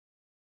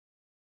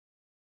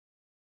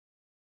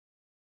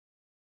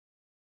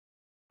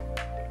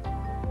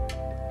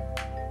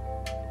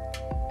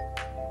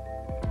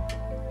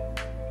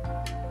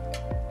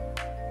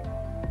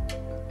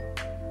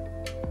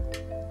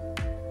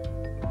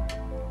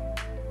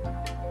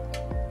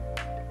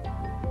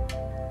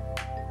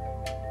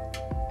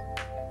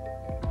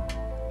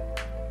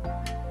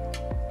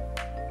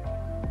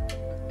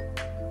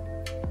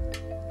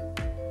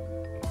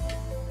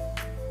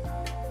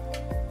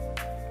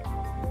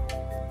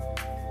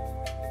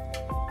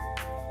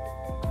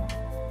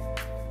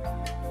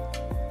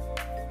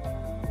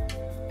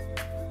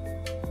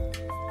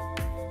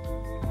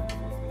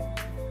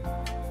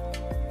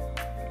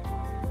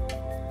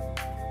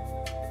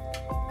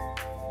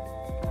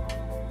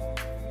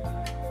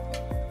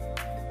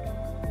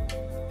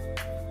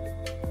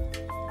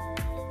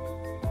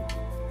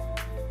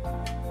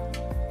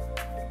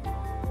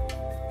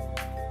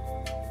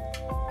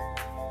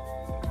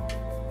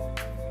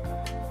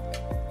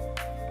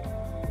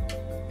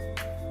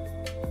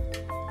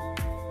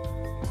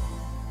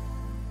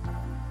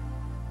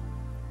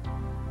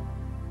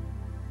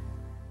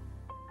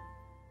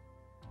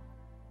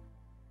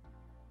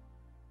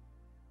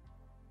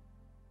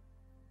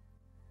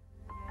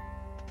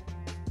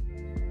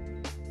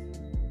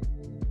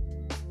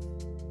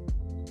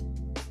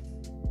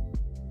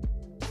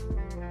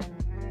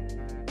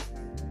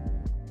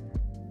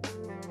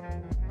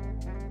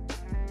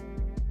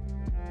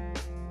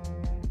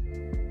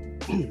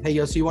Hey,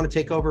 Yossi, you want to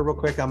take over real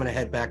quick? I'm going to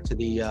head back to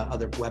the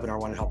other webinar. I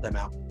want to help them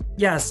out.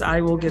 Yes, I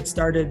will get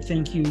started.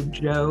 Thank you,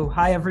 Joe.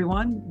 Hi,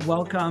 everyone.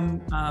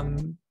 Welcome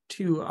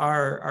to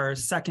our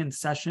second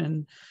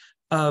session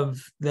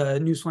of the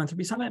News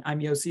Philanthropy Summit.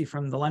 I'm Yossi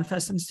from the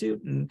Lenfest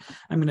Institute, and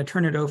I'm going to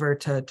turn it over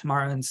to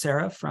Tamara and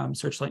Sarah from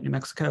Searchlight New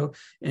Mexico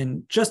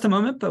in just a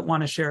moment, but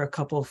want to share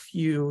a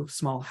few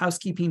small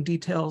housekeeping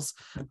details.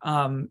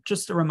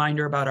 Just a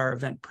reminder about our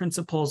event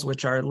principles,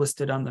 which are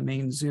listed on the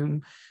main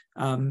Zoom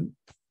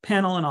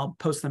panel, and I'll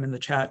post them in the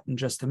chat in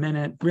just a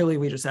minute. Really,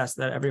 we just ask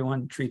that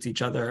everyone treats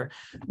each other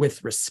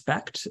with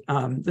respect.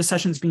 The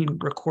session's being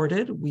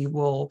recorded. We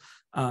will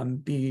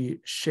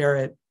share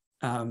it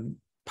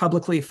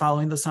publicly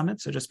following the summit,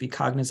 so just be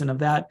cognizant of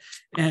that.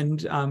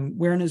 And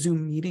we're in a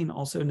Zoom meeting,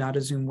 also not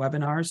a Zoom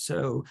webinar,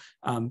 so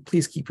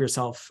please keep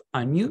yourself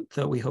on mute,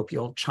 though we hope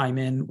you'll chime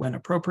in when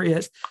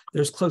appropriate.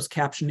 There's closed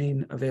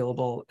captioning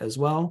available as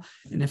well.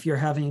 And if you're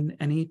having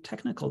any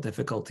technical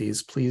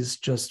difficulties, please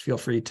just feel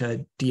free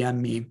to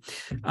DM me.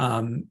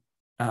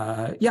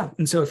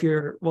 And so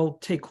we'll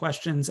take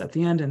questions at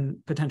the end and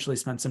potentially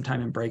spend some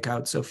time in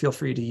breakout. So feel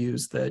free to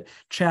use the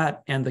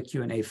chat and the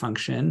Q&A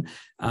function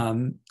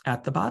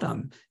at the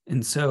bottom.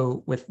 And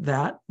so with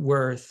that,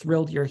 we're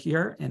thrilled you're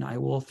here, and I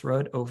will throw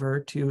it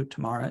over to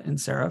Tamara and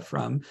Sarah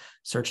from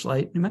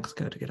Searchlight New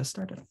Mexico to get us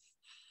started.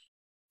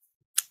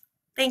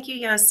 Thank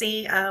you,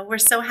 Yossi. We're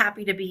so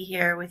happy to be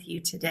here with you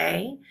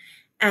today.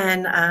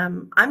 And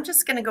I'm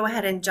just going to go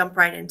ahead and jump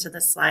right into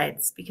the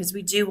slides because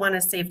we do want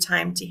to save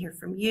time to hear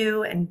from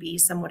you and be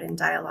somewhat in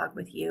dialogue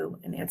with you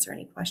and answer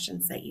any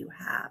questions that you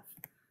have.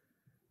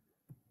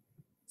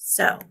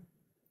 So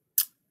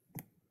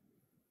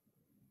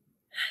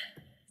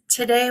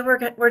today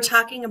we're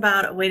talking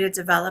about a way to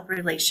develop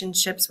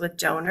relationships with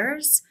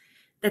donors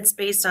that's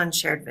based on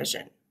shared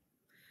vision.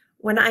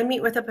 When I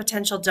meet with a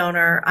potential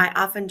donor, I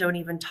often don't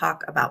even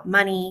talk about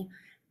money.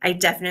 I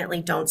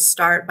definitely don't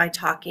start by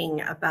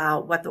talking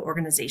about what the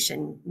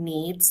organization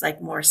needs,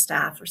 like more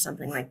staff or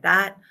something like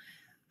that.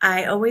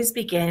 I always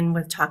begin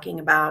with talking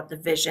about the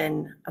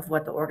vision of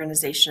what the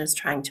organization is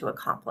trying to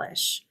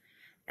accomplish.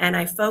 And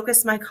I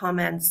focus my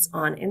comments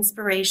on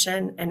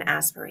inspiration and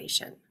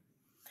aspiration.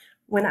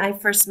 When I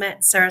first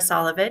met Sarah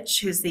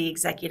Solovich, who's the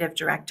executive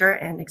director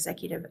and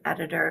executive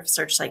editor of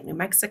Searchlight New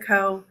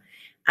Mexico,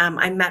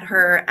 I met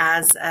her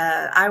as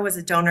I was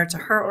a donor to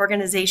her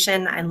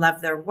organization. I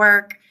love their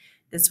work.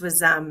 This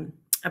was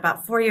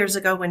about 4 years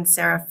ago when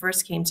Sarah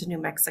first came to New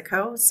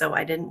Mexico. So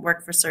I didn't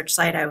work for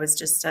Searchlight. I was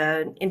just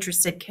an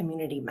interested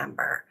community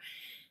member.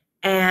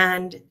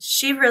 And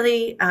she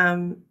really,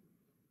 had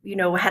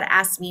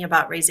asked me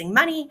about raising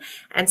money.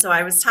 And so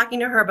I was talking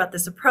to her about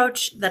this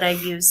approach that I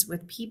use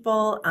with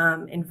people,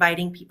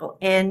 inviting people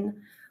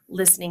in,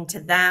 listening to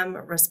them,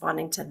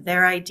 responding to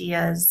their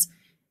ideas.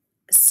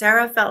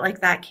 Sarah felt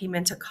like that came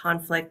into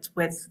conflict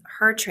with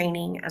her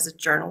training as a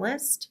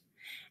journalist,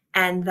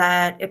 and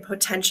that it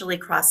potentially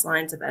crossed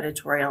lines of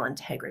editorial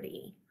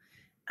integrity.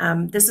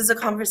 This is a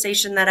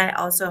conversation that I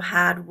also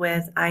had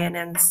with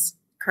INN's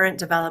current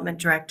development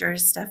director,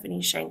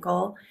 Stephanie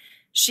Schenkel.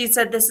 She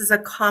said this is a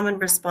common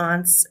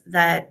response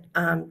that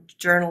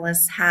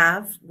journalists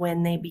have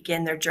when they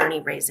begin their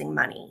journey raising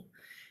money.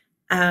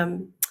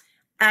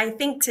 I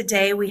think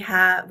today we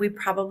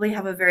probably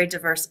have a very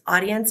diverse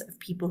audience of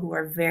people who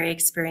are very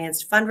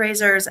experienced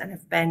fundraisers and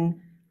have been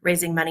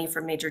raising money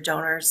for major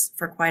donors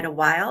for quite a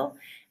while,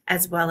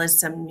 as well as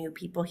some new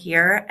people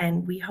here.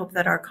 And we hope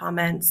that our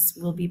comments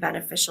will be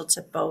beneficial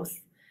to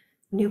both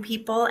new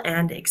people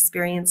and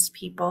experienced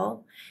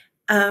people.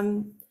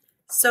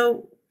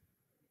 So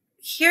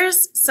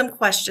here's some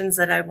questions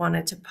that I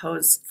wanted to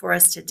pose for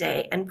us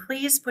today. And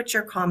please put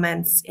your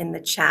comments in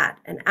the chat.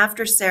 And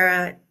after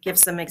Sarah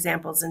gives some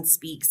examples and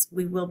speaks,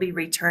 we will be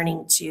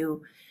returning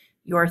to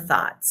your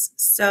thoughts.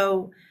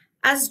 So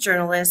as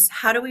journalists,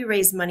 how do we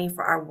raise money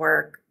for our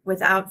work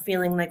without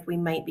feeling like we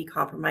might be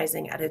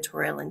compromising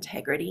editorial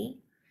integrity?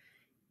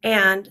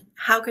 And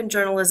how can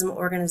journalism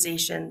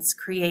organizations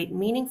create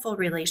meaningful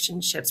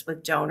relationships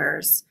with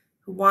donors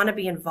who want to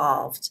be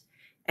involved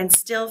and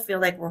still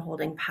feel like we're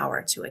holding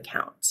power to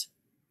account?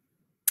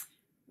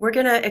 We're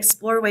going to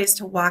explore ways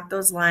to walk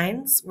those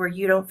lines where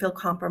you don't feel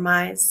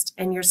compromised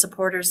and your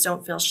supporters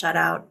don't feel shut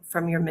out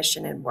from your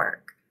mission and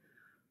work.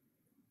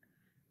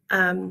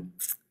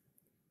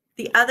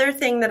 The other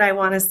thing that I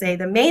want to say,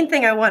 the main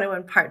thing I want to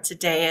impart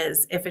today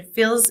is if it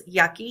feels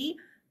yucky,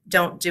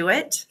 don't do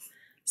it.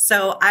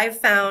 So I've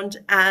found,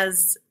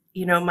 as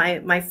you know,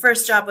 my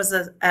first job was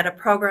as a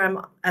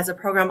program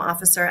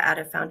officer at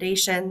a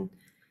foundation.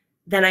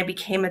 Then I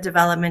became a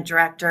development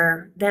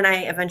director. Then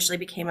I eventually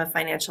became a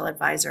financial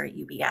advisor at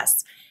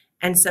UBS.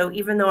 And so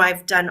even though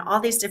I've done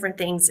all these different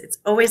things, it's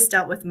always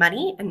dealt with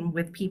money and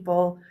with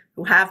people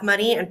who have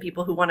money and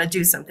people who want to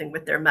do something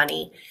with their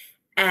money.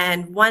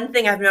 And one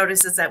thing I've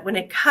noticed is that when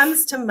it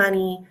comes to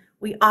money,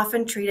 we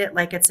often treat it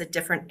like it's a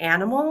different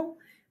animal,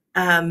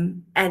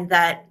 and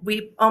that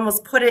we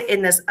almost put it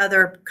in this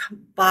other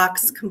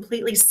box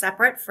completely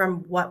separate from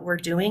what we're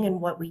doing and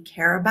what we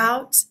care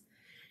about.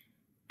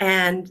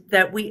 and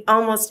that we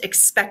almost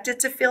expect it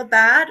to feel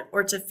bad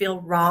or to feel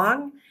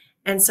wrong.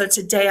 And so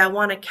today I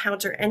want to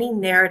counter any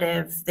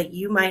narrative that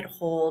you might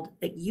hold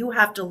that you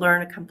have to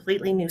learn a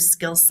completely new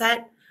skill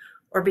set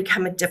or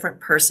become a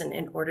different person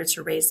in order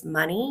to raise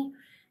money,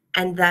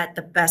 and that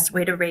the best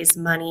way to raise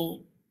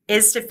money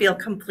is to feel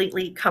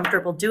completely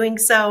comfortable doing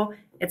so.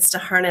 It's to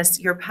harness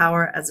your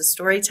power as a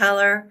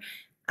storyteller,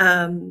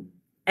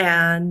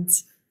 and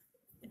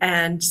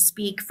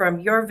speak from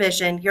your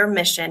vision, your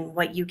mission,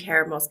 what you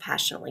care most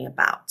passionately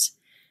about.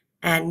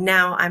 And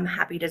now I'm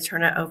happy to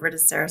turn it over to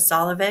Sarah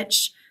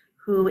Solovich,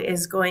 who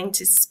is going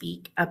to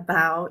speak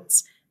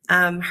about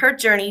her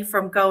journey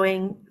from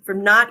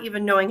not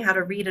even knowing how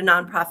to read a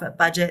nonprofit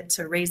budget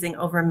to raising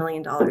over $1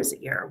 million a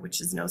year,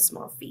 which is no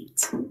small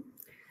feat.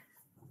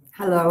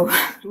 Hello,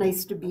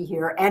 nice to be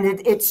here. And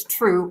it's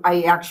true,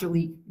 I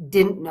actually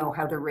didn't know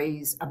how to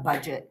raise a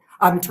budget,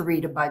 to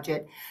read a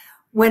budget.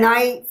 When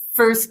I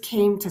first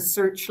came to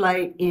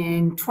Searchlight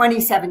in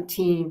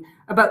 2017,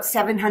 about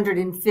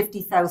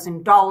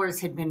 $750,000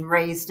 had been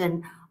raised,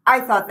 and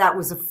I thought that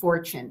was a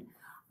fortune.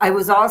 I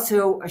was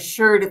also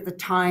assured at the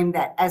time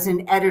that as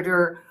an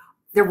editor,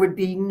 there would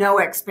be no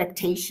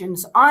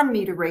expectations on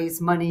me to raise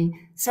money,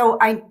 so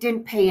I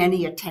didn't pay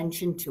any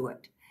attention to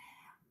it.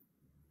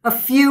 A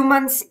few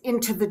months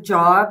into the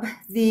job,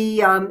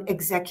 the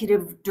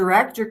executive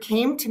director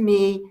came to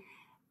me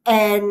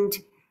and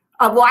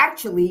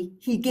actually,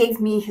 he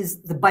gave me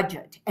the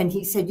budget, and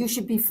he said, you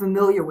should be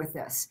familiar with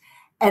this.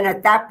 And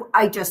at that,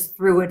 I just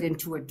threw it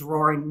into a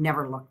drawer and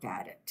never looked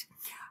at it.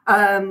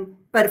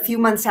 But a few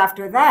months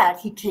after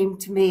that, he came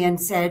to me and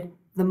said,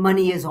 the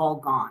money is all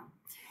gone.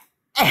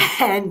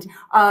 And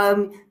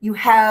you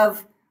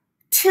have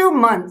 2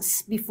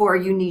 months before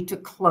you need to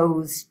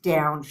close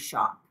down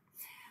shop.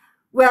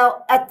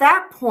 Well, at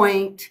that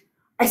point,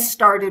 I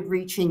started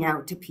reaching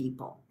out to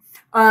people.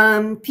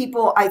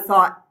 People I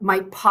thought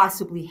might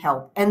possibly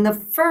help. And the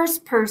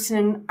first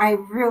person I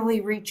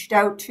really reached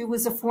out to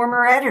was a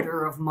former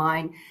editor of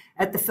mine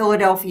at the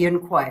Philadelphia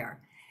Inquirer.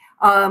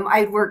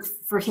 I'd worked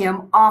for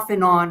him off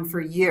and on for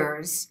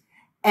years,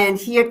 and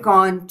he had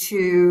gone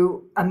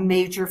to a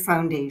major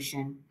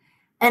foundation.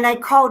 And I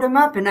called him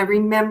up, and I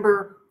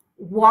remember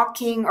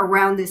walking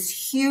around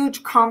this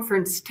huge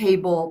conference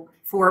table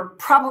for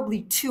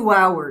probably 2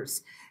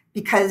 hours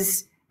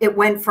because it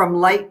went from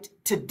light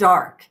to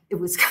dark. It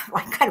was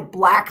kind of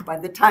black by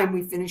the time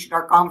we finished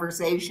our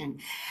conversation.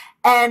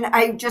 And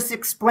I just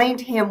explained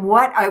to him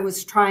what I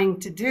was trying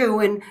to do.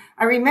 And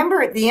I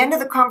remember at the end of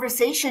the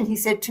conversation, he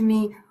said to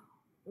me,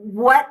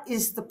 what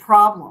is the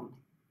problem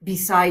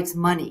besides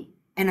money?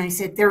 And I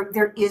said,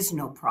 there is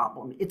no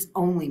problem. It's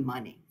only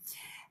money.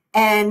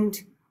 And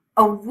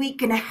a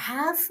week and a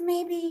half,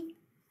 maybe,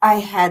 I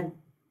had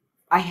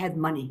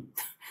money.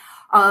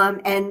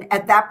 And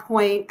at that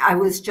point, I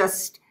was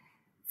just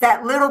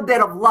that little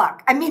bit of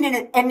luck. I mean,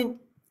 and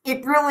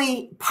it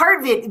really, part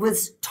of it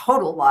was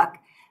total luck.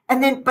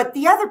 And then, but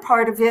the other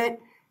part of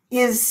it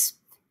has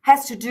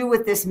to do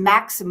with this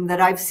maxim that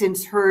I've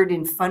since heard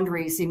in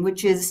fundraising,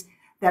 which is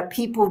that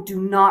people do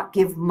not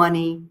give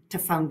money to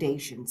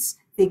foundations.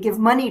 They give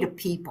money to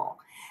people.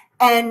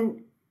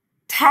 And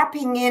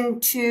tapping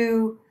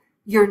into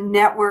your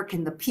network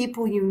and the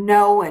people you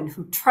know and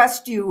who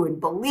trust you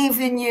and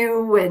believe in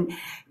you. And,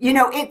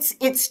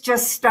 it's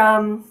just,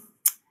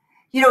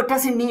 it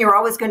doesn't mean you're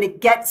always going to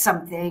get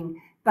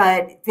something,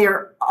 but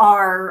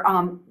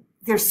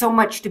there's so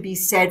much to be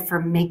said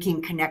for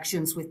making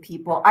connections with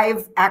people. I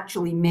have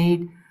actually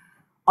made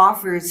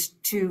offers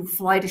to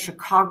fly to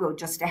Chicago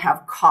just to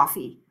have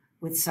coffee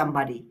with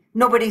somebody.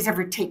 Nobody's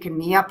ever taken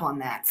me up on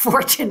that,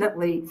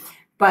 fortunately,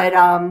 but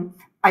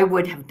I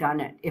would have done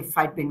it if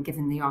I'd been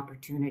given the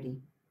opportunity.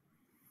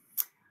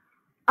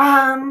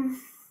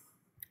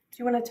 Do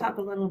you want to talk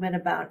a little bit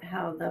about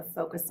how the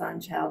focus on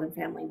child and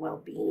family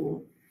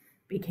well-being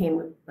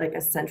became like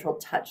a central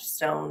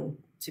touchstone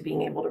to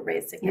being able to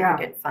raise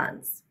significant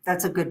funds?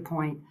 That's a good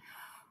point.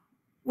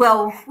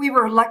 Well, we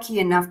were lucky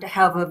enough to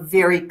have a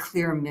very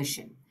clear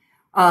mission.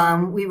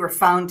 We were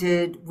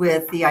founded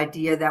with the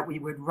idea that we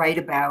would write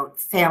about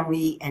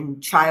family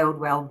and child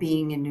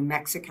well-being in New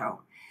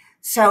Mexico.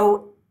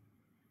 So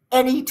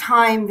any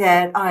time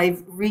that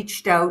I've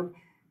reached out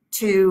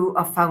to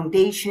a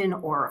foundation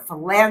or a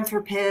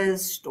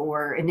philanthropist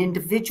or an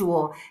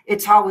individual,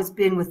 it's always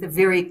been with a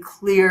very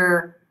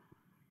clear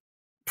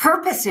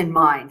purpose in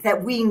mind,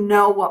 that we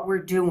know what we're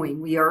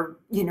doing. We are,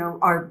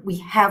 we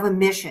have a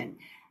mission.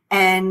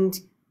 And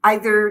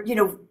either,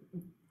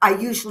 I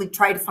usually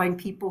try to find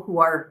people who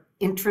are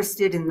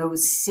interested in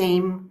those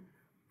same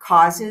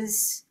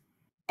causes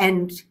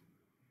and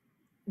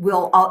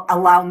will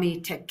allow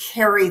me to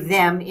carry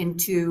them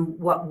into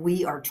what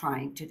we are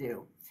trying to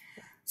do.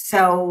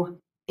 So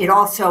it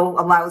also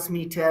allows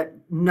me to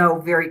know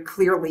very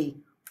clearly,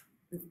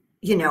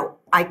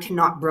 I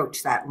cannot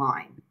broach that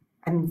line.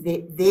 I mean,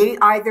 they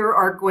either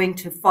are going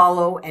to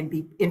follow and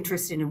be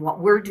interested in what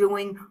we're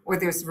doing, or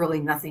there's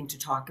really nothing to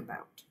talk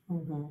about.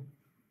 Mm-hmm.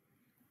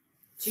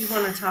 Do you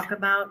want to talk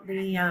about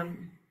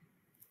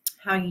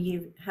how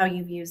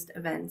you've used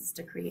events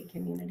to create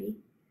community.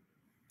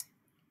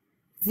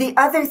 The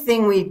other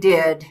thing we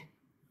did,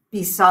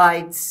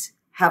 besides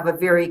have a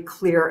very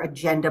clear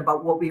agenda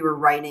about what we were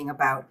writing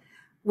about,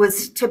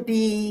 was to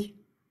be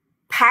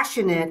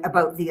passionate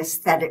about the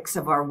aesthetics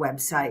of our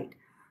website.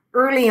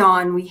 Early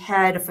on, we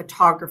had a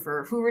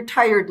photographer who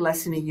retired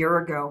less than a year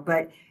ago,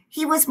 but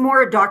he was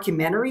more a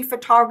documentary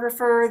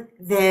photographer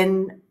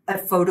than a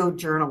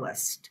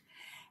photojournalist.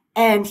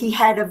 And he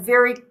had a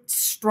very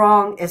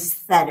strong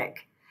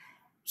aesthetic.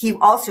 He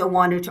also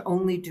wanted to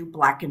only do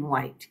black and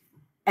white.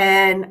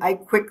 And I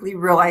quickly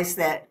realized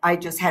that I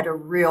just had a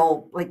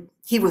real,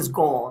 he was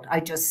gold.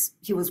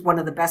 He was one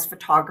of the best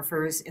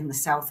photographers in the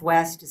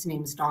Southwest. His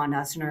name's Don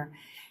Usner.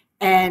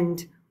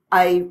 And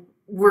I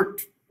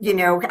worked,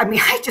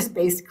 I just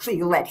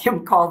basically let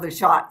him call the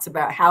shots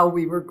about how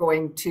we were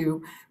going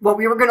to, what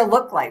we were going to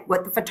look like,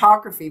 what the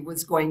photography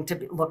was going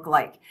to look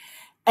like.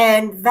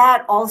 And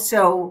that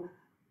also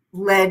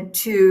led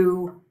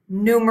to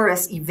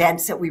numerous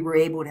events that we were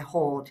able to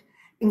hold,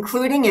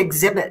 including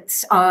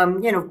exhibits.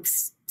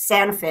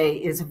 Santa Fe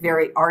is a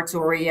very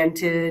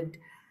arts-oriented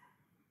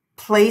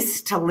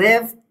place to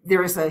live.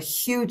 There's a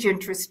huge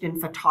interest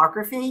in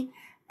photography.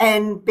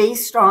 And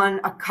based on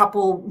a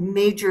couple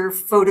major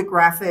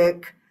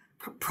photographic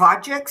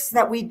projects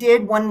that we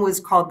did, one was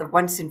called The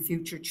Once and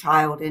Future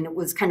Child, and it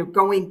was kind of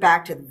going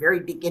back to the very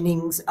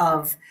beginnings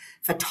of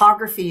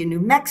photography in New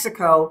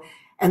Mexico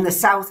and the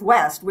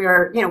Southwest,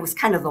 where, it was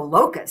kind of the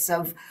locus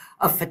of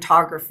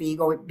photography,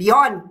 going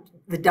beyond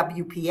the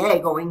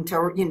WPA, going to,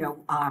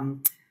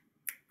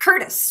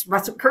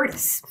 Russell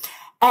Curtis,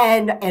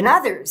 and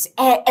others,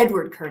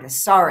 Edward Curtis,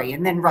 sorry,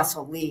 and then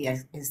Russell Lee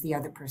is the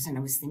other person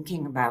I was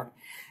thinking about.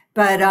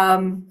 But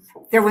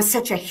there was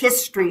such a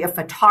history of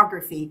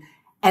photography,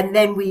 and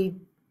then we,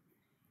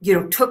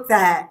 took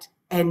that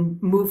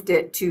and moved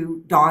it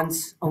to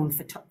Dawn's own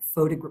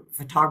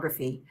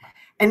photography.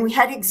 And we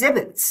had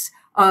exhibits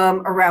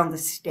around the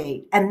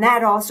state, and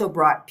that also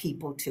brought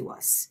people to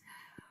us.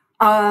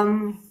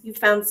 You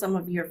found some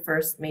of your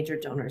first major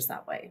donors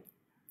that way.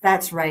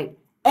 That's right.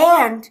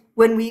 And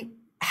when we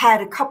had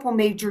a couple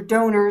major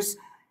donors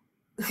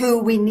who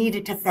we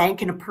needed to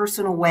thank in a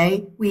personal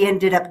way, we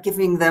ended up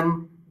giving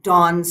them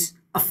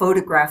a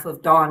photograph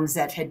of Dawn's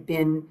that had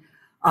been,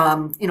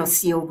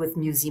 sealed with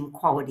museum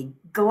quality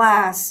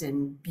glass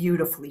and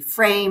beautifully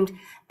framed.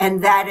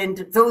 And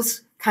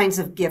those kinds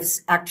of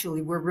gifts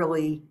actually were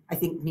really, I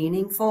think,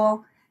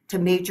 meaningful to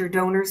major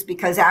donors,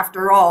 because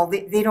after all,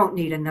 they don't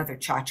need another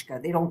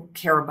tchotchke. They don't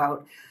care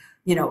about,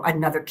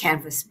 another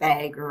canvas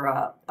bag or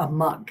a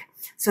mug.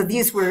 So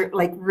these were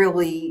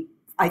really,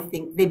 I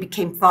think they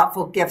became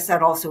thoughtful gifts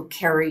that also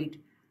carried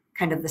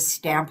kind of the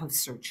stamp of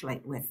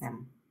Searchlight with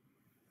them.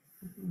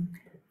 Mm-hmm.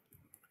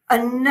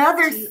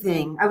 Another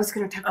thing, I was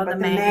going to talk about the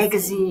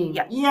magazine.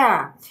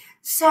 Yeah.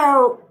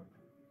 So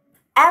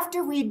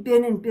after we'd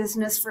been in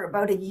business for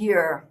about a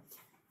year,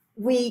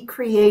 we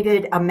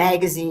created a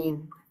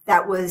magazine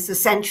that was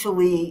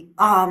essentially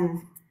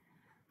kind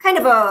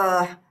of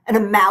an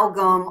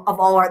amalgam of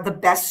all the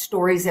best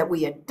stories that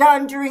we had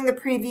done during the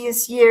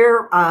previous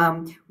year.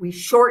 We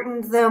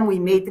shortened them, we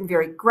made them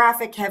very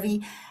graphic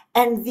heavy,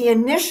 and the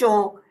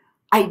initial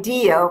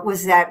idea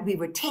was that we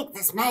would take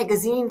this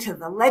magazine to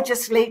the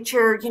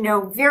legislature,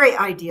 very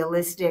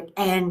idealistic,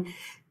 and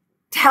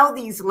tell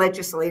these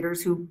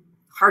legislators who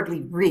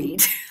hardly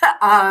read,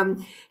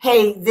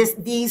 hey,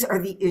 these are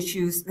the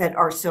issues that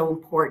are so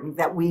important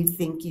that we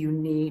think you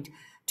need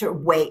to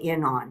weigh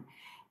in on.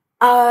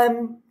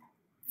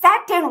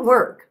 That didn't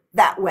work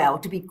that well,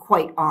 to be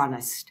quite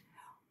honest.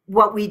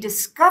 What we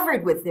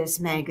discovered with this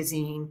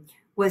magazine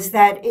was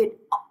that it,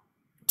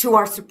 to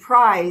our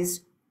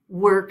surprise,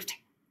 worked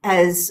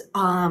as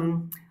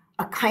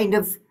a kind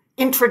of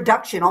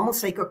introduction,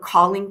 almost like a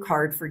calling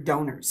card for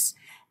donors.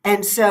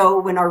 And so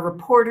when our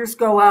reporters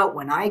go out,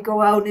 when I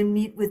go out and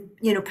meet with,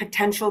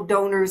 potential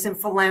donors and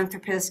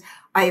philanthropists,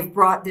 I have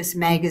brought this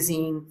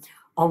magazine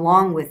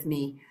along with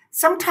me.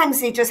 Sometimes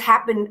they just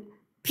happen,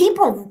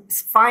 people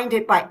find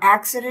it by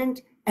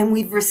accident, and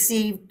we've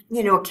received,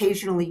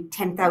 occasionally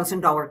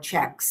 $10,000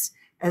 checks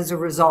as a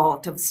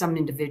result of some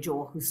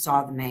individual who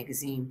saw the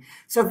magazine.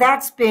 So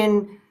that's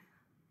been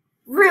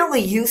really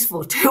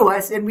useful to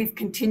us, and we've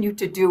continued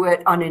to do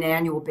it on an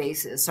annual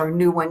basis. Our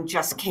new one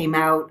just came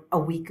out a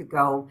week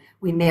ago.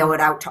 We mail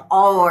it out to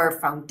all our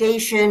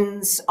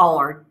foundations,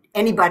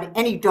 any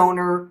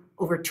donor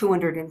over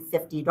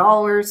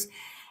 $250.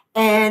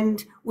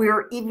 And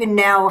we're even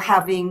now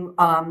having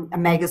a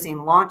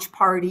magazine launch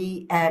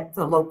party at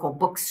the local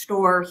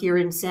bookstore here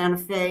in Santa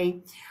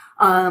Fe.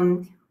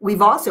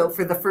 We've also,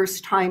 for the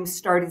first time,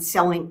 started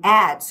selling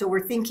ads. So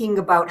we're thinking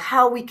about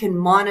how we can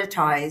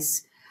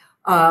monetize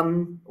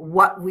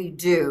what we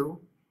do.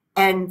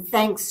 And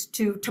thanks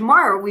to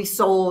Tamara, we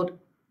sold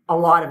a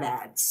lot of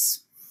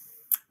ads.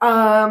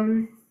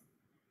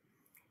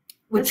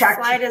 This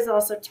slide is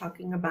also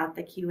talking about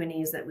the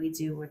Q&As that we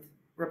do with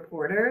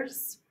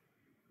reporters.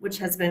 which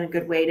has been a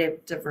good way to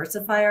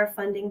diversify our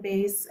funding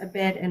base a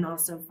bit and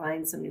also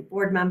find some new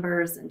board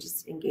members and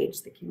just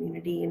engage the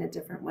community in a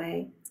different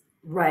way.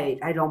 Right.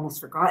 I'd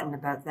almost forgotten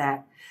about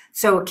that.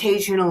 So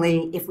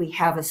occasionally, if we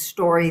have a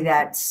story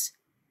that's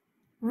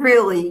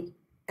really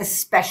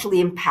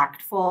especially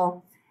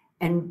impactful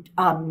and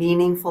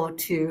meaningful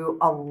to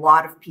a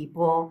lot of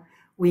people,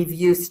 we've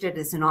used it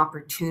as an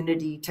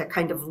opportunity to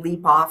kind of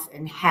leap off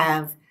and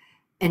have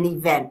an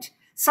event.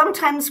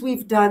 Sometimes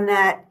we've done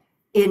that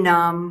in,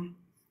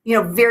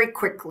 very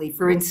quickly.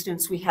 For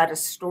instance, we had a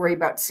story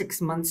about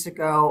 6 months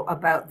ago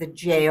about the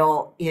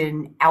jail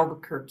in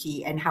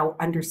Albuquerque and how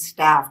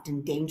understaffed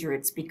and dangerous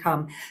it's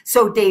become.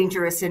 So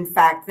dangerous, in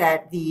fact,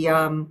 that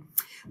the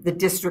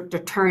district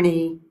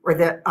attorney or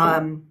the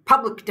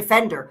public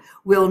defender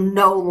will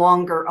no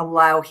longer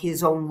allow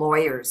his own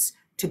lawyers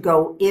to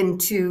go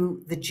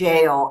into the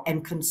jail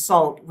and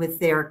consult with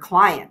their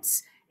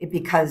clients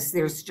because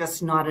there's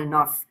just not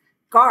enough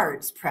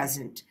guards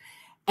present.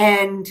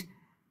 And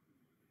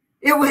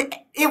it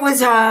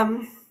was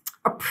a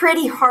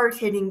pretty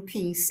hard-hitting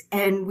piece,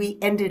 and we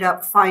ended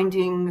up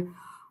finding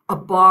a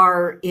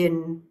bar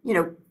in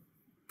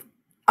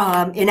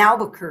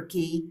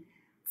Albuquerque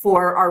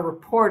for our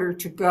reporter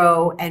to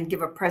go and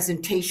give a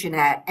presentation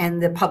at,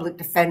 and the public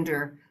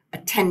defender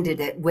attended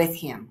it with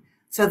him.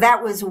 So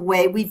that was a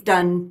way. We've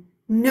done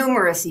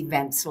numerous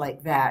events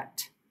like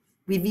that.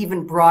 We've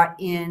even brought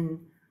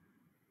in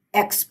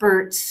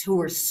experts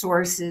who are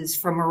sources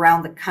from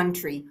around the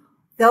country.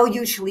 They'll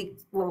usually,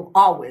 well,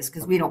 always,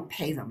 because we don't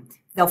pay them,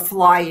 they'll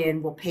fly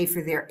in, we'll pay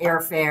for their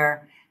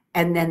airfare,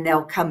 and then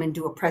they'll come and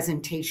do a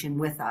presentation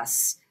with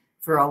us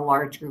for a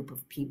large group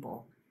of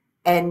people.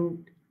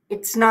 And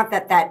it's not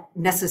that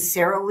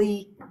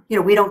necessarily,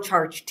 we don't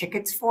charge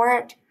tickets for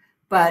it,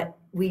 but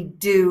we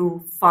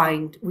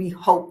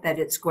hope that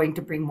it's going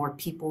to bring more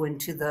people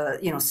into the,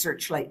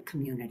 Searchlight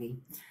community.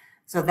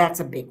 So that's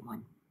a big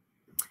one.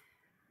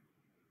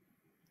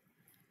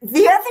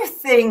 The other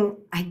thing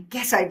I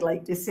guess I'd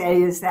like to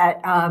say is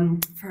that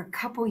for a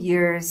couple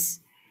years,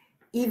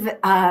 even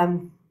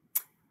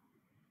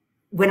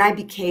when I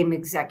became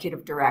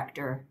executive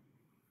director,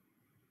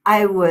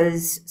 I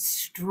was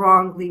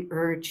strongly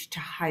urged to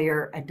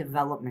hire a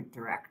development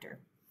director.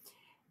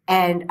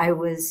 And I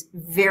was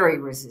very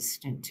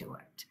resistant to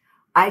it.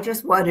 I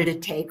just wanted to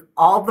take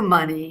all the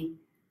money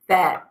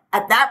that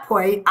at that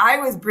point I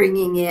was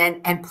bringing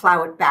in and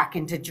plow it back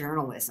into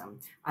journalism.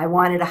 I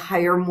wanted to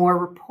hire more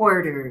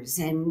reporters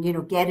and,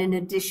 get an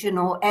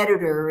additional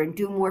editor and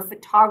do more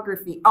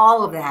photography,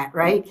 all of that,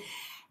 right?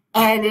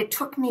 And it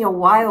took me a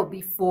while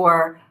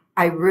before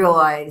I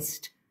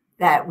realized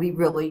that we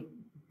really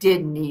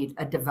did need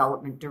a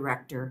development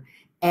director.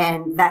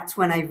 And that's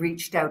when I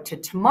reached out to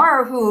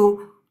Tamara,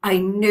 who I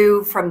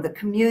knew from the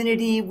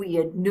community. We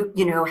had,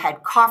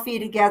 had coffee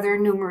together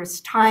numerous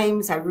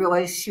times. I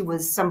realized she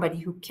was somebody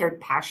who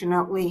cared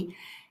passionately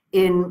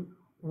in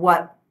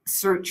what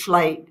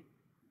Searchlight,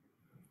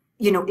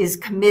 is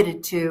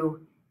committed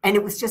to. And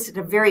it was just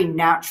a very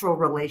natural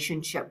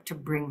relationship to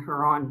bring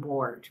her on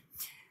board.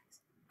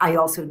 I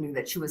also knew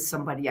that she was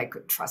somebody I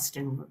could trust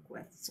and work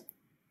with. So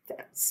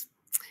that's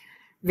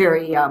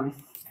very, I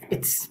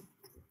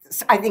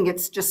think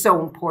it's just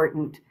so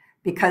important.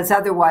 Because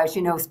otherwise,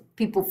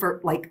 people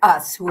like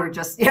us who are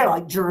just,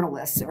 like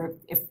journalists, or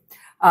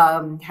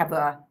have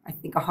I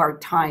think, a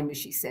hard time, as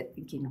she said,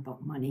 thinking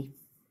about money.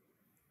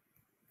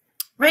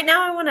 Right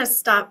now, I want to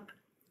stop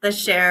the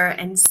share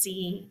and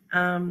see,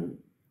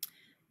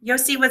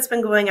 Yossi, what's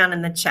been going on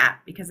in the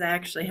chat, because I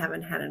actually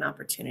haven't had an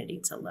opportunity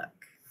to look.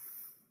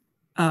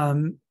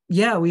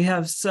 Yeah, we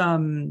have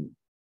some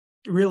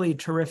really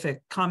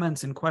terrific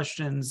comments and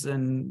questions,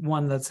 and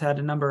one that's had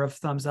a number of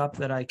thumbs up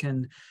that I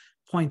can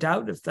point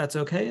out, if that's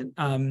okay,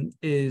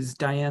 is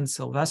Diane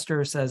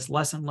Sylvester says,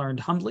 lesson learned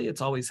humbly. It's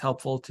always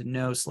helpful to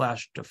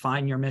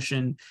know/define your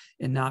mission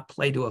and not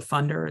play to a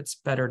funder. It's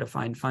better to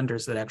find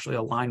funders that actually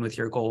align with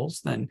your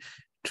goals than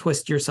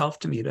twist yourself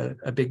to meet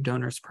a big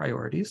donor's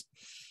priorities.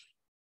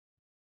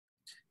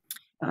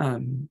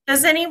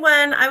 Does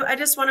anyone, I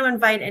just want to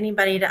invite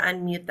anybody to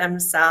unmute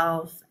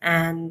themselves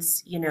and,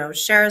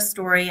 share a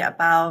story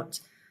about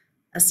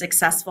a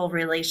successful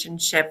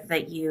relationship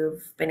that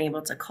you've been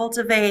able to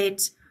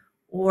cultivate,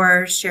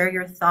 or share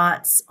your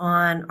thoughts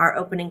on our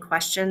opening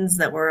questions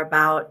that were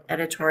about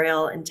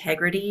editorial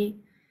integrity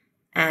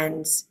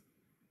and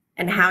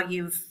how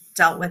you've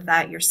dealt with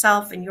that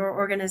yourself in your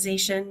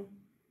organization.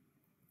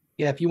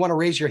 Yeah, if you want to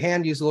raise your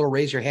hand, use a little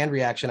raise your hand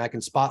reaction. I can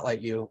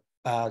spotlight you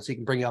so you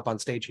can bring you up on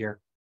stage here.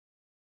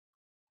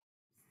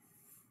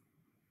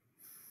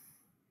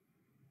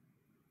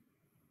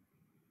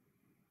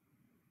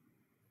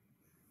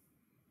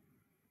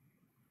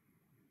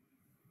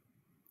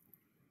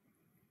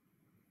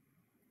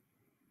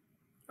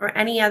 Or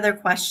any other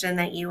question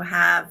that you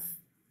have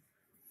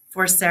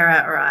for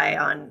Sarah or I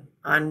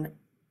on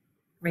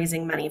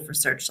raising money for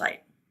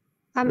Searchlight.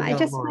 I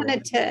just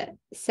wanted to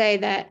say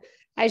that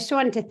I just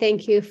wanted to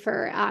thank you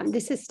for,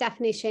 this is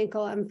Stephanie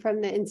Schenkel. I'm from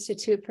the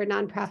Institute for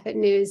Nonprofit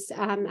News,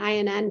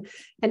 INN,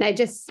 and I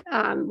just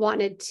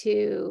wanted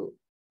to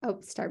Oh,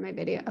 start my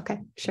video. Okay,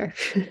 sure.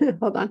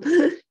 Hold on.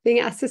 Being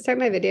asked to start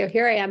my video.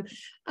 Here I am.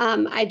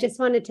 I just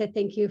wanted to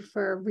thank you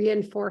for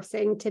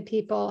reinforcing to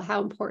people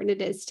how important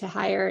it is to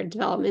hire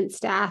development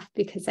staff,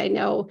 because I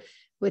know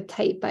with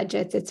tight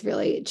budgets, it's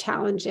really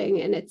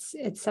challenging, and it's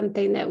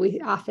something that we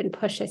often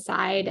push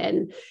aside.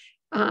 And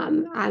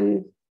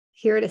I'm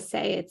here to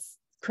say it's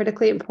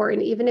critically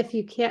important. Even if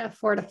you can't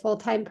afford a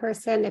full-time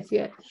person, if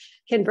you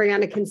can bring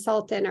on a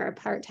consultant or a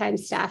part-time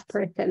staff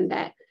person,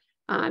 that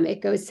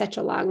it goes such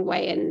a long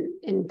way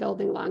in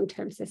building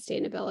long-term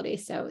sustainability.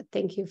 So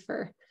thank you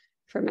for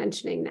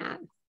mentioning that.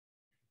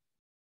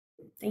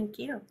 Thank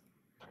you.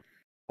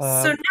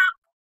 So now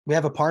we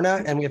have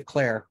Aparna and we have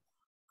Claire.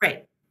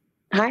 Great.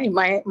 Hi,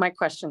 my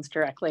question's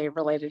directly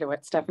related to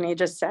what Stephanie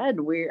just said.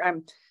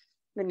 I'm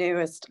the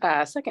newest,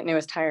 second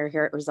newest hire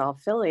here at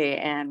Resolve Philly,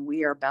 and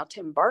we are about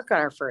to embark on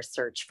our first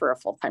search for a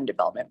full-time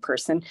development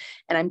person.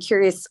 And I'm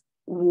curious,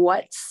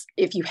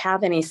 if you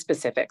have any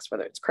specifics,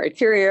 whether it's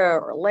criteria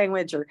or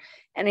language or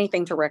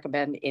anything to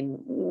recommend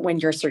when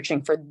you're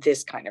searching for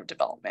this kind of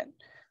development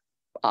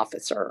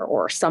officer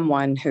or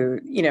someone who,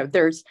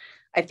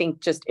 I think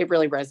just it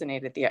really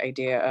resonated, the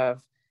idea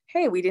of,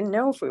 hey, we didn't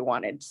know if we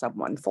wanted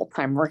someone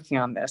full-time working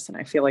on this. And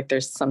I feel like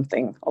there's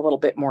something a little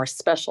bit more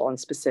special and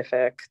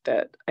specific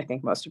that I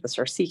think most of us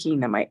are seeking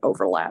that might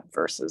overlap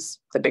versus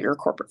the bigger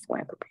corporate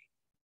philanthropy.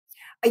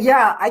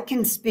 Yeah, I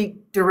can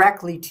speak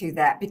directly to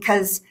that,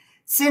 because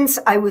since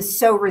I was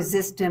so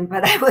resistant,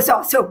 but I was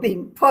also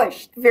being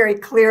pushed very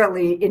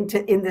clearly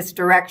in this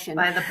direction.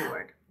 By the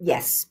board.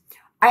 Yes.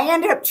 I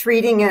ended up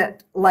treating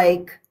it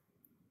like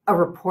a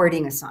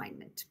reporting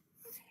assignment.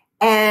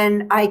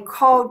 And I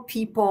called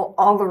people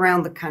all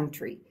around the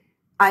country.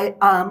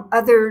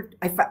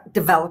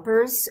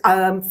 Developers,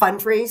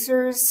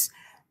 fundraisers,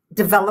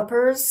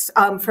 developers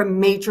from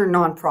major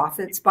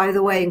nonprofits, by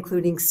the way,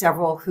 including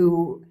several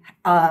who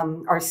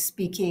are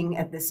speaking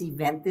at this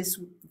event these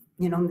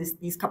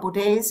couple of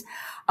days.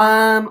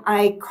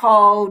 I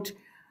called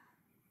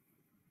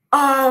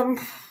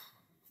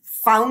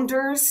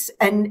founders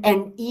and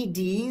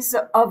EDs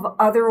of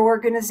other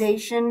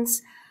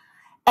organizations.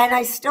 And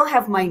I still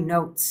have my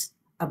notes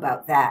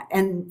about that.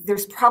 And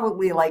there's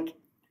probably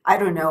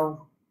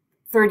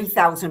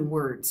 30,000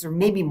 words or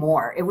maybe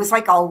more. It was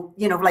like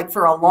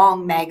for a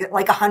long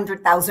like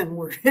 100,000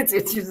 words.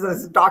 It's just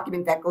this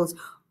document that goes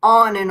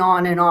on and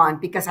on and on,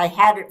 because I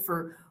had it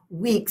for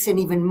weeks and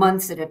even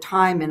months at a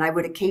time. And I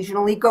would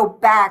occasionally go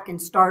back and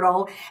start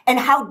all. And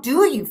how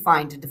do you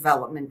find a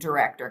development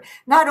director?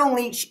 Not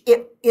only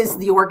is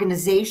the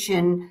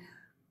organization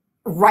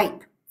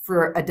ripe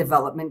for a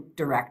development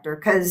director,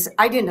 because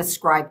I didn't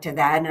ascribe to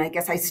that. And I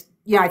guess I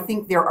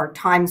think there are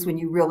times when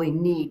you really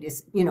need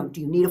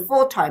do you need a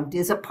full-time?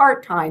 Is a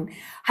part-time?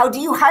 How do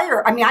you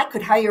hire? I mean, I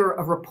could hire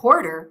a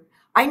reporter.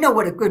 I know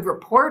what a good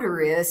reporter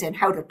is and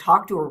how to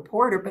talk to a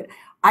reporter, but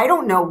I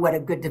don't know what a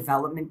good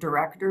development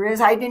director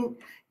is. I didn't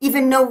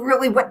even know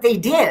really what they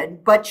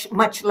did, but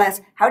much less,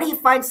 how do you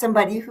find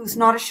somebody who's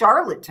not a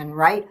charlatan,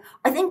 right?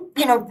 I think,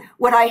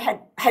 what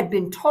I had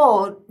been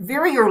told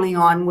very early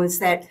on was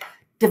that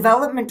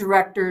development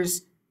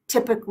directors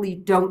typically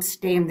don't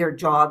stay in their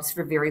jobs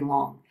for very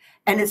long.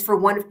 And it's for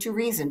one of two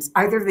reasons.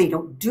 Either they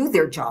don't do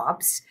their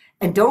jobs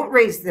and don't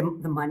raise the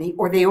money,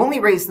 or they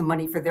only raise the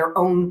money for their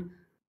own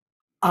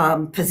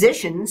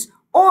positions,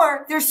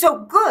 or they're so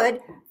good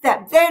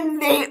that then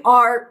they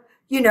are,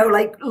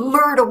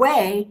 lured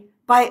away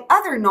by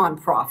other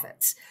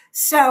nonprofits.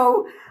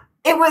 So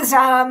it was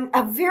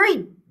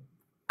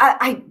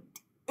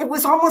it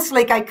was almost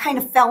like I kind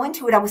of fell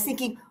into it. I was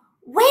thinking,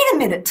 wait a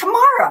minute,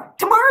 Tamara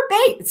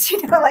Bates,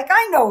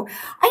 I know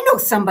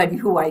somebody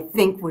who I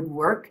think would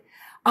work.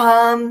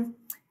 I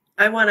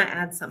want to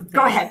add something.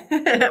 Go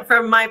ahead.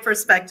 From my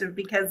perspective,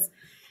 because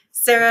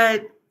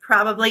Sarah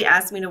probably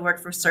asked me to work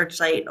for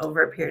Searchlight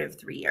over a period of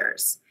 3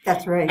 years.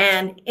 That's right.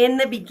 And in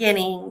the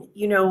beginning,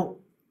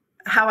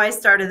 how I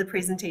started the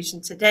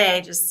presentation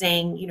today, just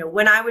saying,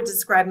 when I would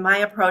describe my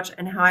approach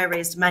and how I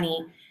raised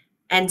money,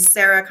 and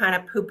Sarah kind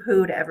of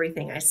poo-pooed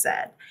everything I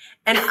said.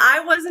 And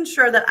I wasn't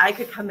sure that I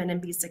could come in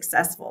and be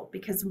successful,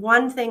 because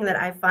one thing that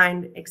I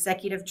find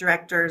executive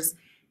directors,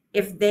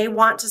 if they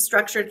want to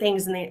structure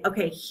things and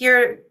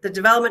here, the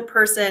development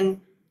person,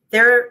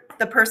 they're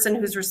the person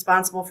who's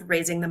responsible for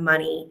raising the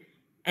money,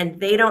 and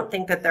they don't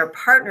think that they're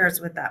partners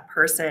with that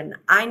person,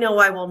 I know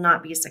I will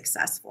not be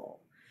successful.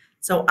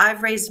 So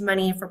I've raised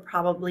money for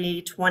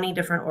probably 20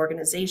 different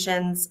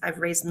organizations. I've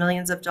raised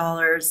millions of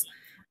dollars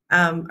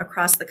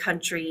across the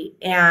country.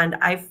 And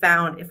I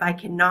found if I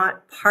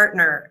cannot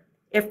partner,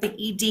 if the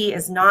ED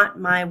is not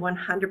my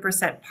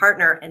 100%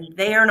 partner and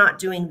they are not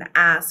doing the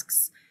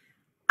asks,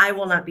 I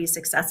will not be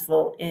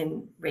successful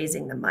in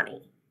raising the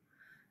money.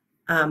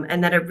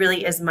 And that it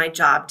really is my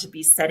job to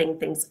be setting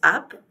things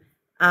up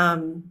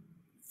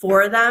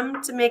for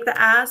them to make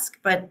the ask.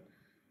 But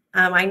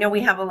I know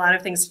we have a lot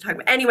of things to talk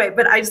about anyway,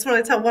 but I just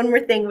want to tell one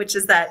more thing, which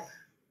is that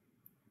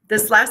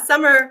this last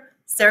summer,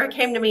 Sarah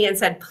came to me and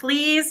said,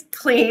 please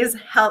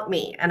help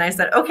me. And I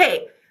said,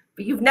 okay,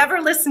 but you've never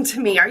listened to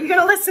me. Are you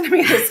going to listen to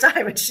me this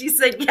time? And she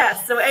said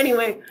yes. So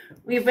anyway,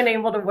 we've been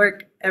able to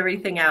work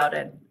everything out,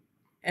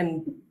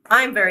 and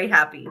I'm very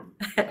happy.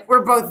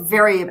 We're both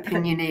very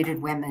opinionated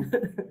women.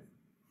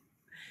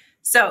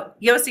 So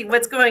Yossi,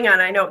 what's going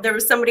on? I know there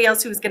was somebody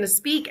else who was going to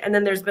speak, and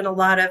then there's been a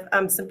lot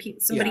of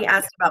somebody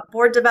asked about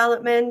board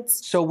development.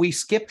 So we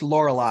skipped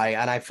Lorelei,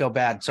 and I feel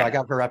bad. So I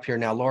got her up here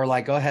now.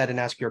 Lorelei, go ahead and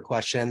ask your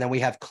question. And then we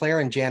have Claire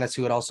and Janice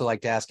who would also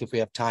like to ask if we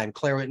have time.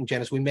 Claire and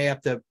Janice, we may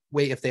have to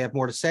wait if they have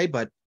more to say,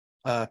 but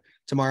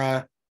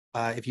Tamara,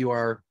 if you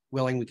are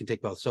willing, we can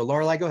take both. So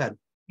Lorelei, go ahead.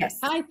 Yes.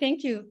 Hi,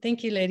 thank you,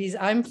 ladies.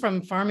 I'm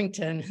from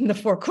Farmington in the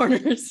Four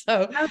Corners,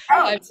 so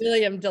I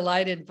really am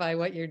delighted by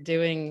what you're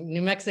doing.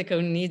 New Mexico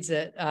needs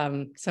it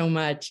so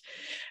much.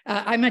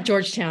 I'm at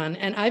Georgetown,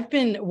 and I've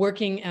been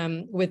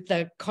working with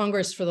the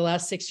Congress for the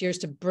last 6 years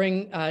to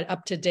bring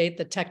up to date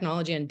the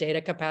technology and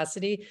data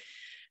capacity.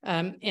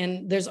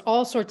 And there's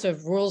all sorts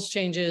of rules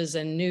changes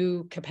and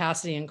new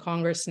capacity in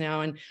Congress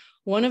now. And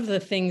one of the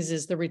things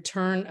is the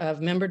return of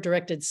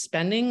member-directed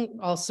spending,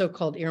 also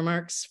called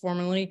earmarks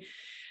formerly.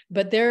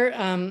 But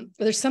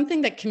there's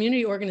something that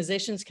community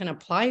organizations can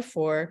apply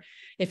for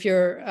if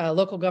you're a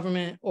local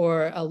government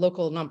or a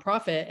local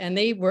nonprofit, and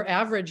they were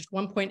averaged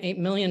 $1.8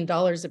 million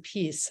a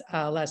piece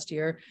last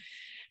year.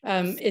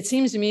 It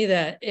seems to me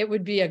that it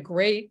would be a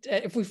great,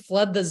 if we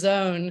flood the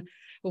zone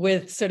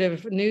with sort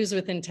of news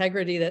with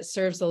integrity that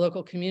serves the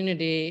local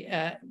community,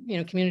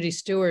 community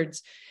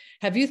stewards.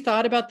 Have you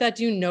thought about that?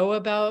 Do you know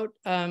about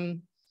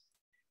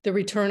the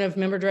return of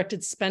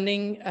member-directed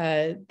spending?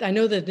 I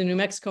know that the New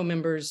Mexico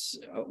members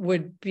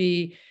would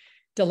be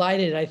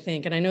delighted, I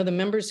think. And I know the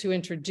members who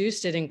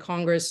introduced it in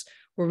Congress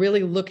were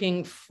really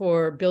looking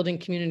for building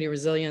community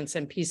resilience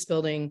and peace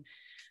building.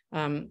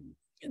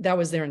 That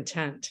was their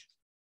intent.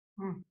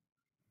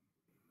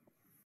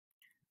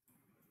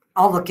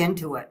 I'll look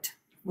into it.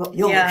 Well,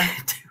 you'll look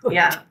into it.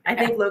 Yeah, I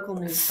think Local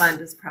News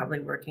Fund is probably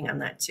working on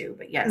that too.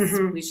 But yes,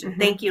 we should.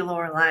 Thank you,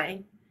 Lorelei.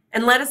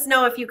 And let us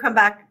know if you come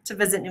back to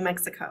visit New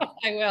Mexico.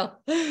 I will.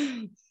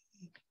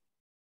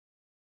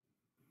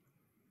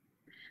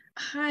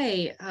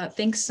 Hi,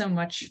 thanks so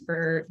much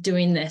for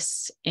doing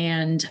this.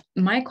 And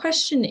my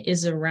question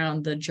is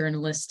around the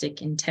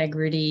journalistic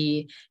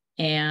integrity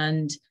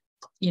and,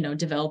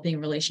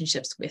 developing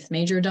relationships with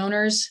major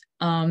donors.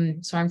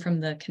 So I'm from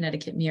the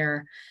Connecticut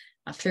Mirror,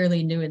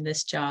 fairly new in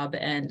this job.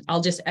 And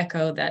I'll just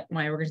echo that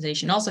my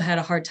organization also had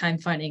a hard time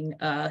finding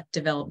a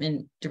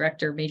development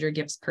director, major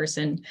gifts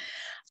person.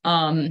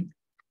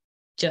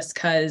 Just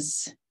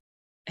because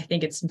I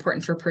think it's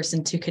important for a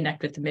person to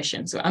connect with the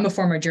mission. So I'm a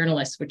former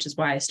journalist, which is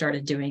why I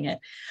started doing it.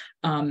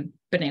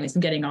 But anyways,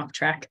 I'm getting off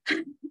track.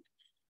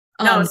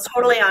 No, it's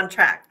totally on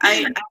track.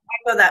 I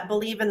echo that,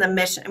 believe in the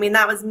mission. I mean,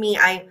 that was me.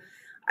 I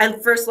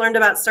first learned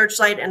about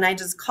Searchlight and I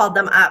just called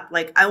them up.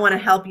 Like, I want to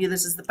help you.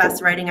 This is the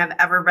best writing I've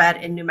ever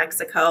read in New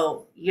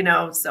Mexico,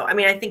 So, I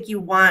mean, I think you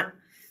want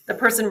the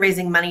person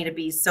raising money to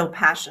be so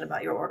passionate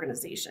about your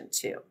organization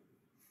too.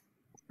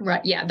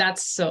 Right. Yeah,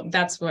 that's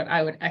what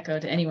I would echo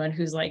to anyone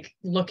who's like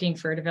looking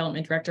for a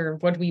development director.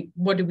 What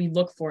do we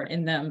look for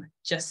in them?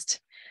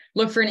 Just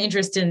look for an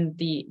interest in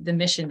the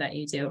mission that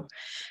you do.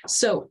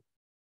 So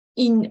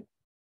in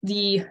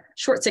the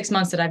short 6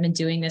 months that I've been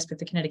doing this with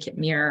the Connecticut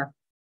Mirror,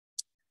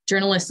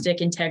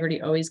 journalistic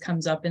integrity always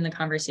comes up in the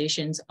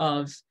conversations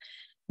of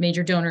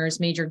major donors,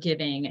 major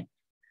giving.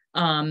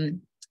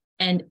 And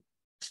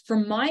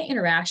from my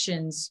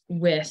interactions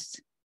with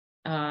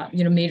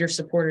major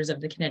supporters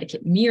of the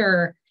Connecticut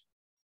Mirror,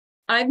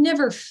 I've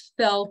never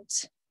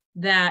felt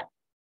that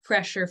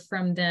pressure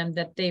from them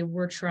that they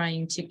were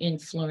trying to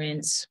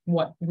influence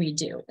what we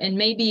do. And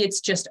maybe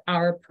it's just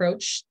our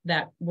approach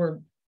that we're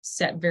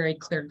set very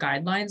clear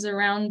guidelines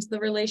around the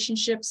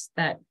relationships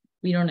that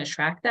we don't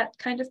attract that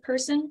kind of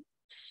person.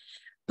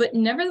 But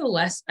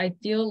nevertheless, I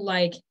feel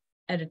like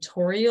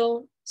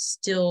editorial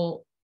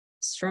still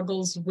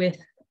struggles with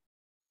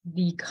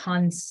the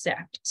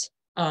concept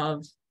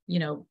of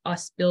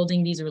us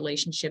building these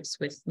relationships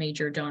with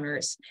major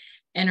donors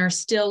and are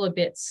still a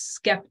bit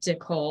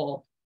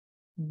skeptical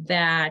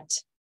that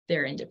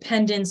their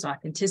independence,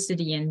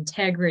 authenticity,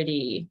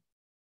 integrity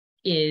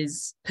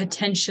is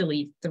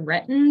potentially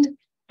threatened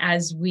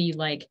as we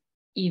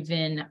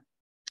even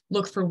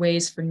look for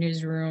ways for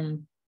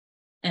newsroom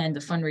and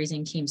the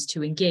fundraising teams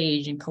to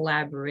engage and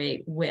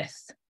collaborate with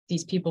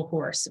these people who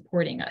are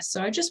supporting us.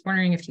 So I'm just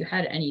wondering if you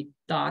had any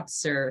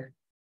thoughts or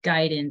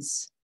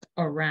guidance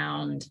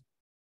around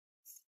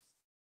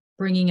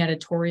bringing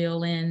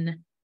editorial in,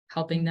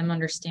 helping them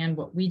understand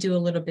what we do a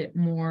little bit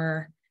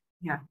more.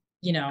 Yeah.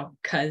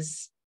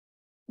 Because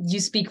you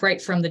speak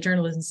right from the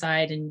journalism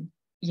side, and,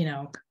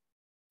 I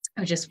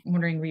was just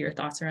wondering what your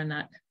thoughts are on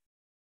that.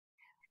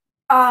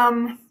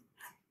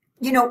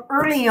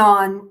 Early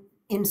on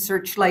in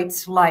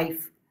Searchlight's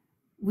life,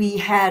 we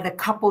had a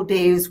couple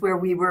days where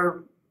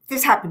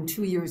this happened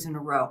 2 years in a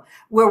row,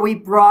 where we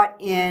brought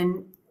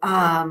in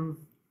a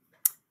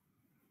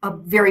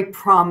very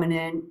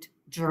prominent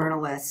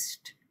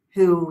journalist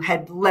who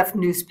had left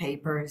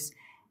newspapers,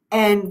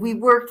 and we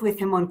worked with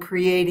him on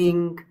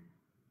creating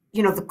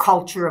the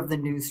culture of the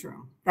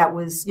newsroom. That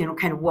was,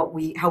 kind of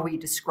how we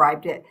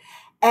described it.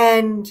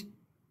 And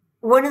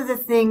one of the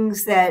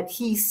things that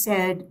he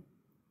said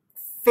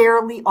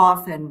fairly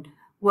often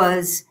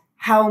was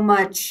how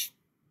much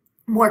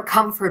more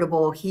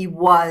comfortable he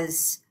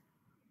was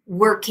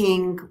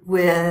working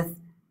with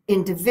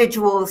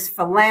individuals,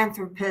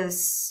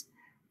 philanthropists,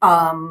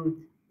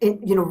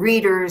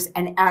 readers,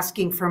 and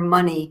asking for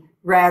money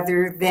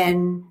rather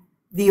than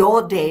the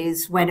old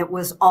days when it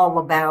was all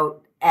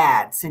about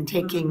ads and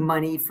taking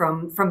money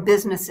from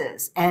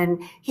businesses.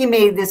 And he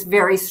made this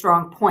very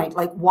strong point,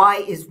 like, why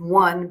is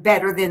one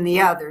better than the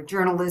other?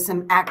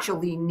 Journalism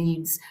actually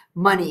needs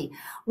money.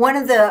 One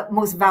of the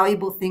most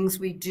valuable things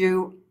we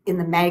do in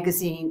the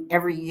magazine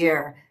every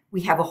year, we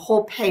have a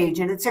whole page,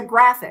 and it's a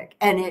graphic,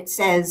 and it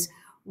says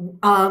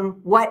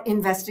what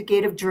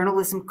investigative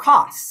journalism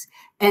costs.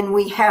 And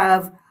we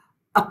have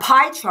a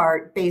pie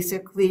chart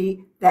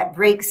basically that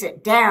breaks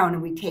it down,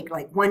 and we take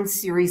like one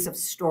series of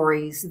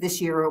stories.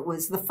 This year it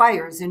was the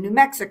fires in New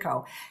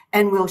Mexico,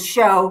 and we'll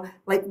show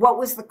like what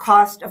was the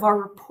cost of our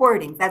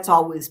reporting. That's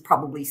always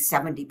probably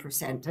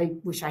 70%. I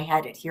wish I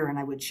had it here and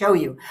I would show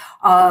you.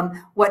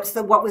 What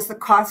was the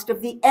cost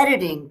of the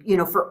editing,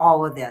 for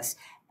all of this,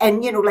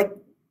 and like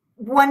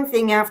one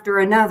thing after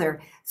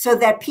another, so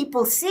that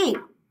people see,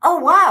 oh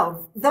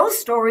wow, those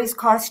stories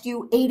cost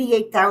you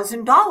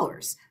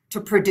 $88,000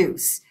 to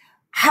produce.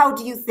 How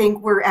do you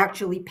think we're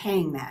actually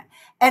paying that?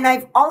 And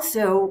I've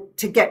also,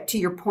 to get to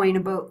your point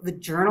about the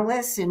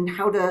journalists and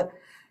how to,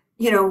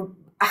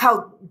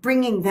 how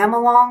bringing them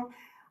along,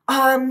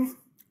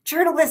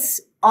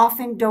 journalists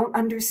often don't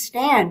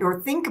understand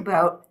or think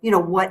about,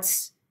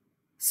 what's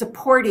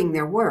supporting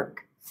their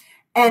work.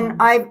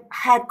 And I've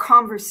had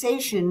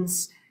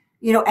conversations,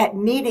 at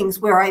meetings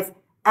where I've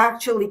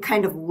actually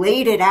kind of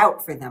laid it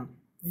out for them.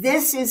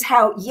 This is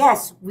how,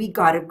 yes, we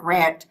got a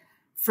grant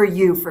for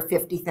you for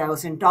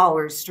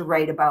 $50,000 to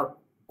write about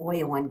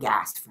oil and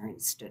gas, for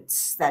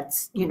instance.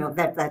 That's,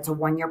 that's a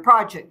one-year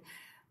project.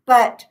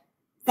 But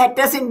that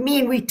doesn't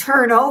mean we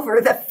turn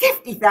over the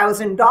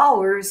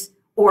 $50,000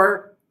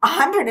 or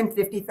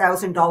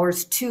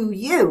 $150,000 to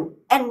you.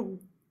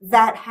 And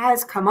that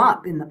has come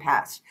up in the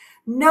past.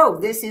 No,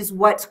 this is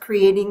what's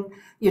creating,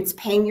 it's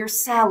paying your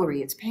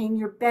salary, it's paying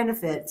your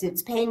benefits,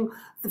 it's paying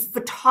the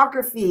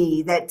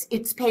photography, that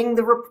it's paying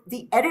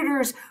the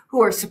editors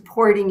who are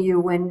supporting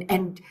you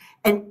and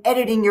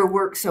editing your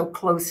work so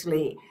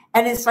closely.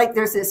 And it's like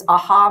there's this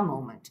aha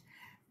moment.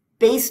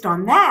 Based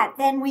on that,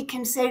 then we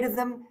can say to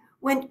them,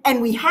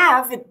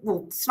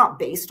 it's not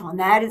based on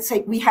that, it's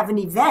like we have an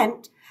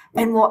event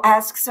and we'll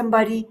ask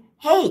somebody,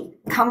 hey,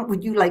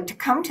 would you like to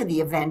come to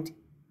the event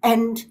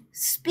and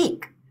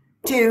speak?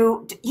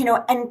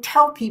 And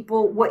tell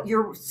people what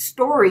your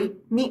story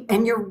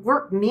and your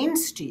work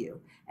means to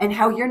you, and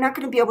how you're not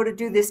going to be able to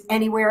do this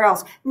anywhere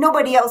else.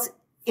 Nobody else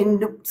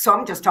so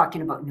I'm just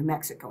talking about New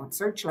Mexico and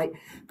Searchlight,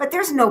 but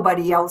there's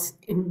nobody else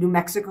in New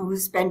Mexico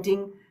who's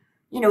spending,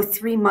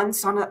 3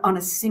 months on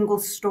a single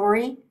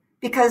story,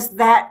 because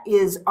that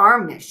is our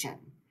mission.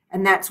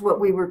 And that's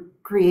what we were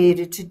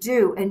created to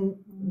do. And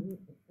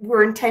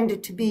we're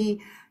intended to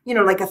be,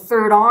 like a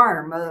third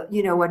arm,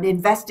 an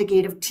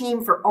investigative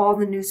team for all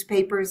the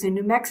newspapers in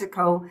New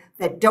Mexico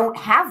that don't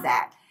have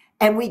that.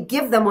 And we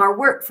give them our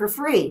work for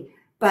free.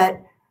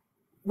 But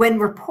when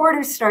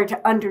reporters start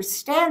to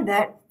understand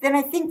that, then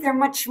I think they're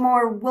much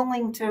more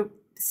willing to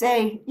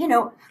say,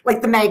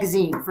 like the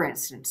magazine, for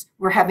instance.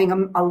 We're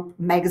having a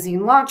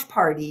magazine launch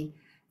party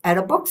at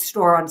a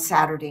bookstore on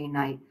Saturday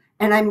night.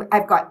 And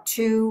I've got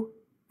 2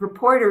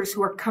 reporters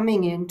who are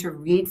coming in to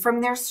read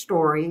from their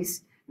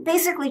stories,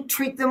 basically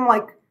treat them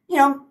like,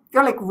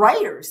 they're like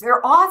writers,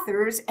 they're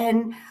authors,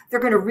 and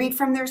they're going to read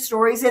from their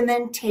stories and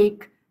then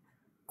take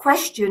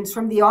questions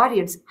from the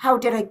audience. How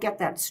did I get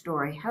that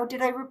story? How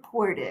did I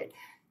report it?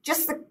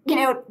 Just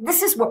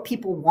this is what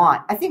people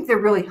want. I think they're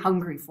really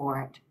hungry for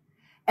it.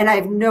 And I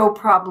have no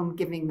problem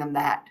giving them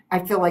that. I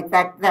feel like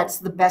that's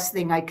the best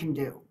thing I can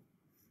do.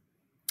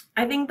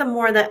 I think the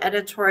more the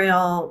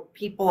editorial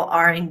people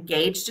are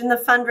engaged in the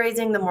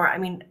fundraising, the more,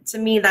 to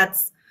me,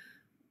 that's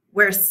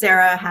where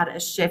Sarah had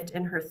a shift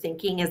in her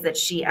thinking, is that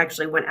she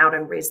actually went out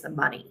and raised the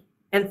money.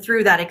 And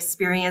through that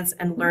experience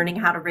and learning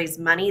how to raise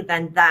money,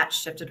 then that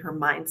shifted her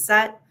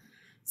mindset.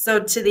 So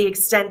to the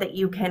extent that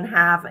you can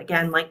have,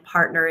 again, like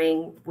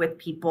partnering with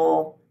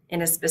people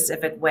in a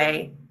specific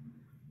way,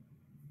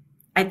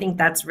 I think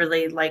that's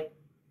really like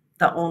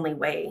the only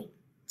way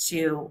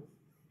to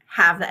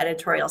have the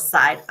editorial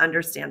side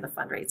understand the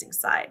fundraising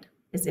side,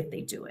 is if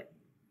they do it,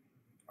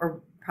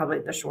 or probably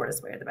the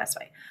shortest way or the best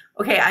way.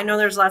 Okay, I know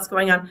there's lots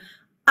going on.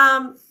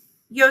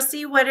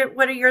 Yossi, what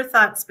are your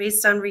thoughts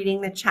based on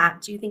reading the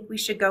chat? Do you think we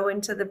should go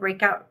into the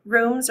breakout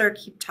rooms or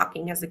keep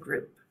talking as a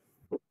group?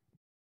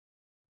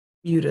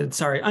 Muted,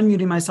 sorry,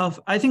 unmuting myself.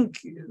 I think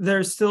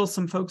there's still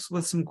some folks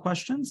with some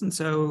questions. And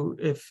so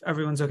if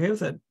everyone's okay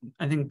with it,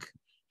 I think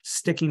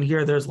sticking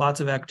here. There's lots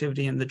of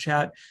activity in the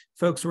chat.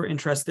 Folks were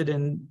interested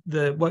in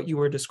what you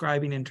were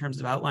describing in terms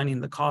of outlining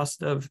the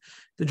cost of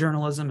the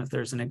journalism. If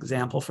there's an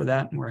example for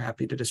that, and we're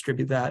happy to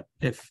distribute that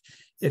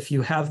if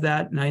you have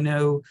that. And I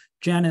know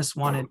Janice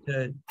wanted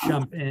to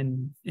jump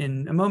in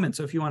a moment.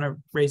 So if you want to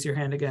raise your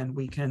hand again,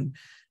 we can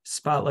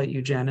spotlight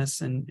you,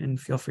 Janice, and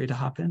feel free to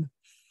hop in.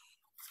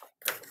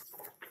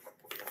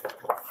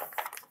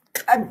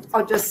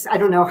 I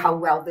don't know how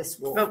well this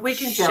will But we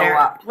can show share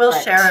up. it. We'll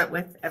share it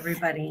with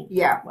everybody.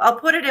 Yeah. I'll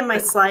put it in my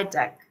slide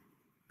deck.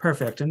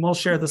 Perfect. And we'll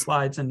share the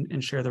slides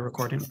and share the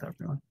recording with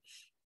everyone.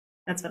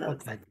 That's what it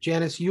looks like.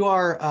 Janice, you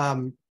are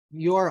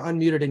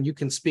unmuted and you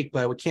can speak,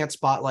 but we can't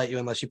spotlight you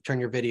unless you turn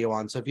your video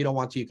on. So if you don't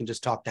want to, you can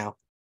just talk now.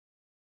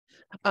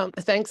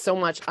 Thanks so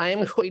much. I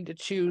am going to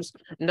choose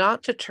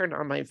not to turn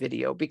on my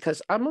video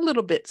because I'm a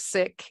little bit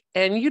sick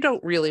and you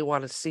don't really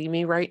want to see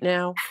me right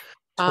now.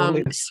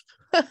 Totally.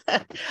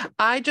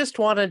 I just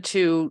wanted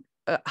to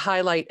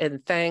highlight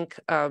and thank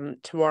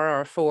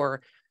Tamara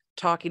for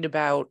talking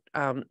about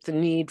the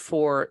need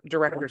for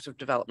directors of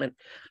development.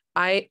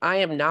 I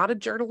am not a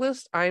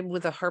journalist. I'm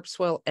with a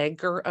Harpswell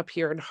anchor up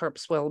here in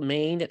Harpswell,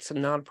 Maine. It's a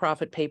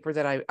nonprofit paper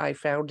that I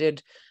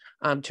founded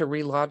to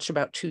relaunch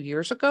about 2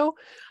 years ago.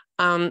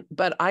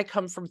 But I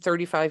come from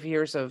 35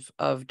 years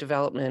of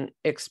development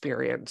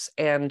experience.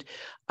 And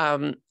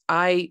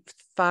I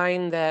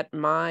find that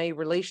my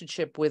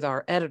relationship with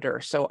our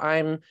editor, so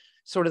I'm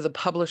sort of the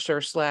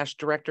publisher /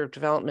 director of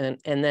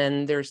development, and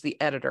then there's the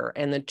editor,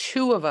 and the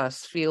two of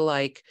us feel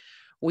like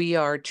we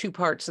are two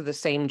parts of the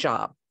same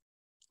job.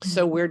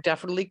 So we're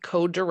definitely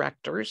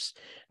co-directors.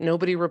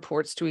 Nobody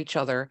reports to each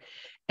other.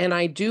 And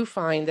I do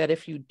find that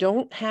if you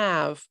don't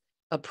have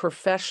a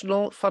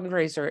professional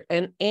fundraiser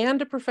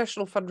and a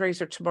professional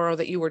fundraiser tomorrow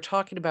that you were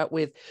talking about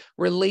with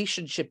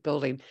relationship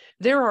building,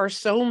 there are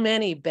so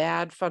many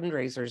bad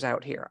fundraisers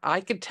out here.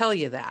 I could tell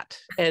you that.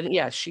 And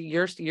yes,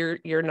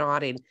 you're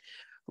nodding.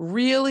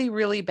 Really,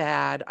 really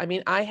bad. I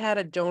mean, I had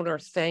a donor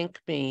thank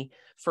me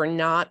for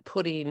not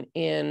putting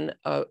in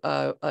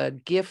a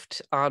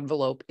gift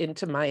envelope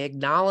into my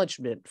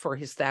acknowledgement for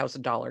his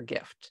 $1,000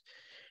 gift.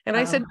 And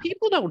I said,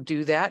 people don't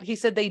do that. He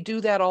said, they do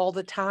that all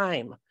the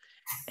time.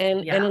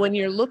 And when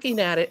you're looking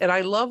at it, and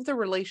I love the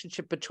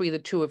relationship between the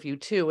two of you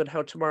too, and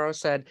how Tamara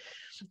said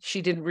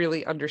she didn't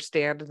really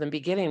understand in the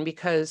beginning,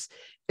 because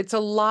it's a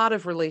lot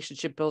of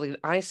relationship building.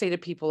 I say to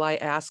people, I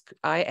ask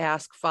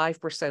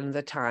 5% of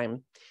the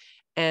time.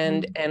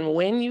 And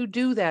when you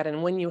do that,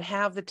 and when you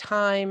have the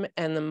time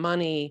and the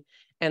money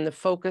and the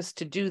focus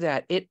to do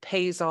that, it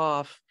pays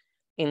off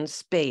in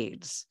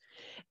spades.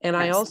 And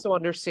I also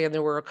understand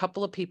there were a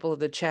couple of people in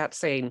the chat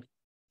saying,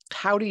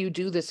 how do you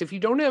do this if you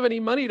don't have any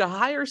money to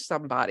hire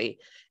somebody?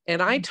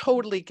 And I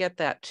totally get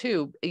that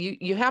too.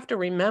 You have to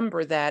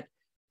remember that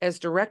as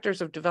directors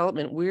of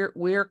development,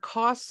 we're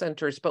cost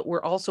centers, but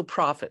we're also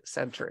profit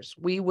centers.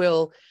 We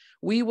will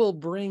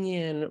bring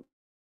in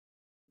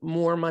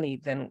more money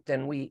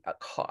than we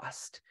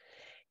cost.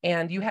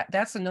 And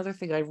that's another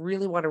thing I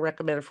really want to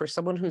recommend for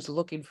someone who's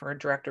looking for a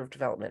director of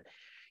development.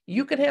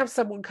 You can have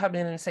someone come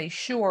in and say,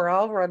 sure,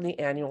 I'll run the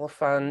annual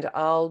fund.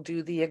 I'll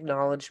do the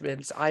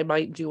acknowledgements. I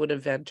might do an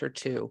event or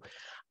two.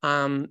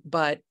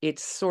 But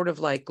it's sort of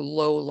like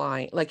low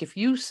line. Like if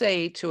you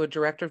say to a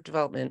director of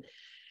development,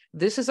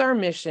 this is our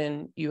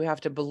mission, you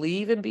have to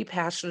believe and be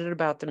passionate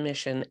about the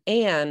mission.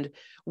 And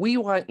we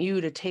want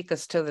you to take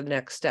us to the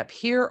next step.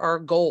 Here are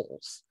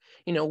goals.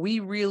 You know, we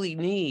really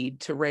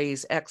need to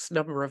raise X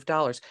number of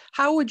dollars.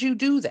 How would you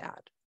do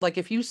that? Like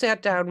if you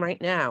sat down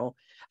right now,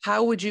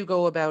 how would you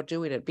go about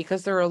doing it?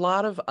 Because there are a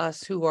lot of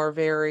us who are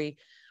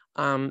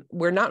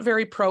we're not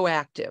very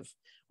proactive.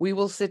 We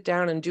will sit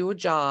down and do a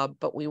job,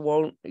 but we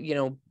won't,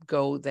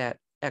 go that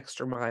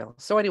extra mile.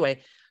 So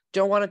anyway,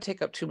 don't want to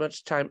take up too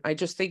much time. I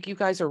just think you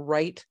guys are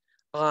right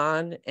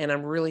on, and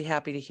I'm really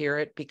happy to hear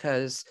it,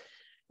 because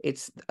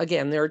it's,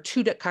 again, there are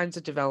two kinds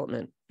of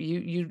development.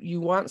 You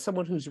want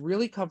someone who's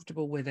really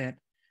comfortable with it,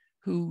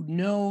 who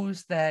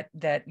knows that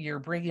you're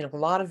bringing a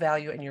lot of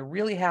value and you're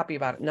really happy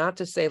about it. Not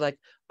to say like,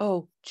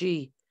 oh,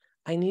 gee,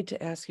 I need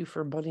to ask you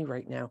for money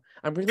right now.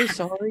 I'm really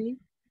sorry.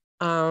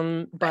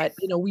 But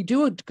we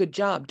do a good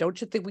job. Don't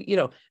you think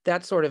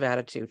that sort of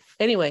attitude.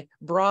 Anyway,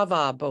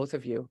 brava, both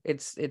of you.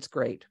 It's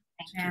great.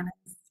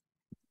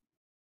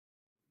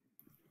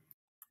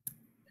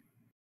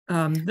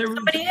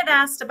 Somebody had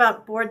asked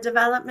about board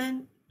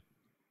development.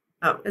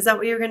 Oh, is that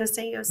what you were going to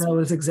say, Yossi? That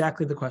was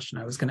exactly the question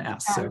I was going to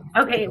ask. So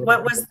okay,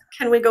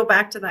 can we go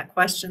back to that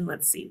question?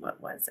 Let's see, what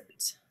was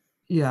it?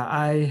 Yeah,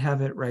 I have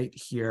it right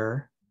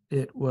here.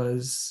 It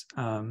was,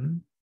 I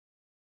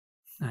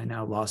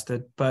now lost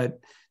it, but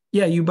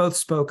yeah, you both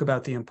spoke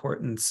about the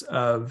importance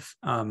of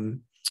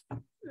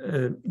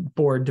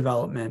board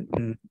development.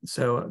 And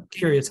so I'm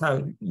curious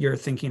how you're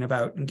thinking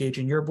about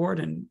engaging your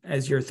board, and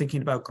as you're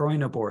thinking about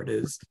growing a board,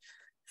 is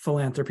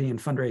philanthropy and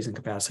fundraising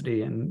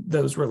capacity and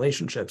those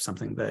relationships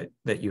something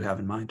that you have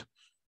in mind?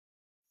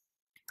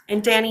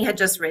 And Danny had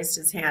just raised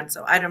his hand,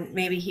 so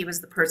maybe he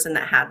was the person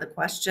that had the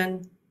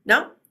question.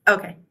 No?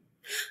 Okay.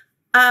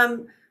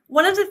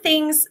 One of the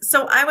things,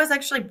 so I was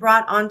actually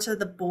brought onto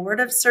the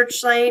board of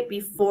Searchlight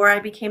before I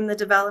became the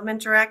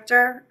development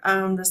director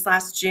this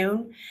last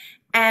June.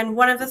 And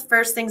one of the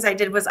first things I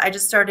did was I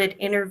just started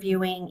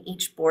interviewing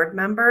each board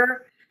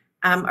member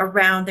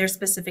around their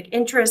specific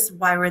interests.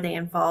 Why were they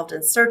involved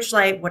in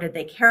Searchlight? What did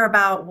they care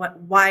about?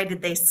 Why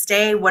did they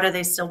stay? What do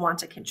they still want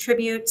to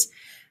contribute?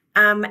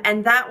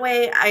 And that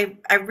way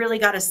I really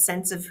got a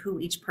sense of who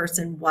each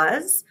person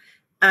was.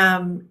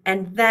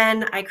 And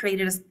then I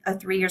created a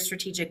 3-year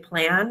strategic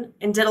plan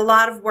and did a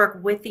lot of work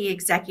with the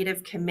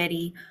executive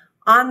committee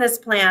on this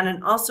plan,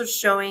 and also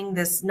showing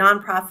this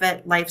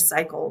nonprofit life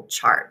cycle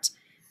chart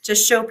to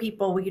show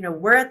people, you know,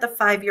 we're at the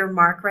 5-year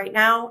mark right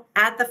now.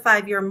 At the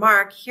 5-year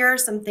mark, here are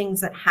some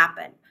things that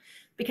happen.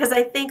 Because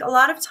I think a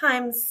lot of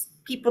times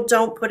people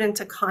don't put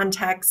into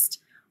context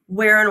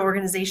where an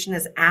organization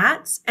is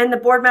at. And the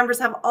board members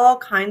have all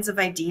kinds of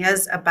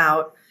ideas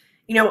about,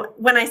 you know,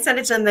 when I sent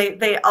it to them,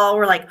 they all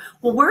were like,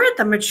 well, we're at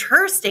the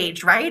mature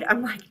stage, right?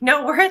 I'm like,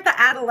 no, we're at the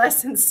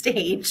adolescent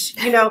stage.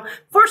 You know,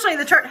 fortunately,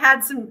 the chart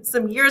had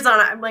some years on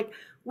it. I'm like,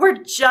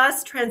 we're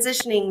just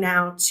transitioning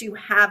now to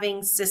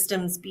having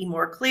systems be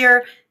more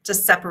clear, to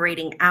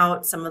separating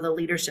out some of the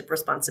leadership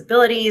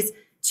responsibilities,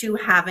 to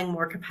having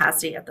more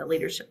capacity at the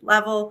leadership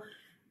level.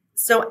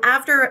 So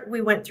after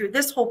we went through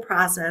this whole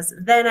process,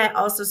 then I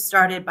also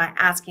started by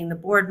asking the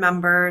board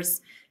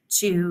members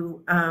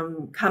to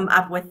come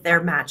up with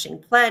their matching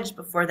pledge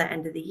before the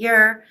end of the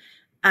year.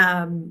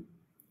 And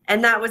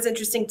that was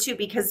interesting too,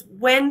 because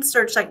when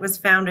Searchlight was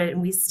founded,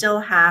 and we still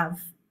have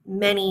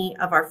many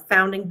of our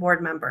founding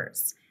board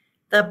members,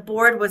 the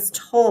board was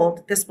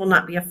told this will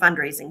not be a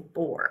fundraising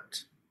board.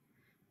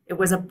 It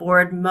was a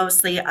board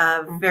mostly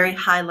of very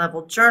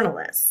high-level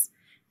journalists.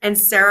 And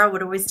Sarah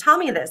would always tell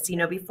me this, you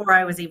know, before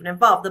I was even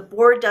involved. The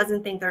board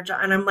doesn't think their job,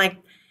 and I'm like,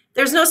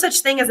 there's no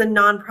such thing as a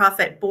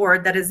nonprofit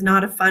board that is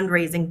not a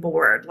fundraising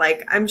board.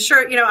 Like, I'm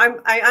sure, you know,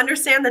 I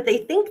understand that they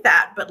think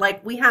that, but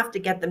like, we have to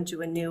get them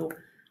to a new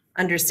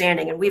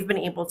understanding, and we've been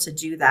able to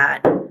do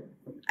that.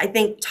 I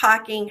think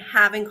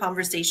having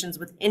conversations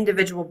with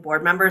individual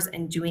board members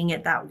and doing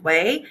it that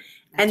way,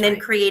 and then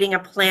creating a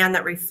plan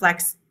that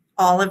reflects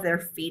all of their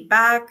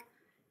feedback,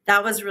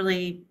 that was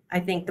really, I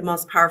think, the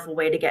most powerful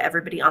way to get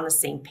everybody on the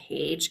same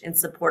page in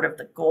support of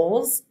the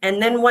goals.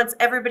 And then once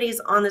everybody's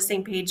on the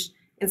same page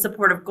in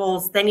support of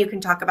goals, then you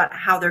can talk about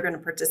how they're going to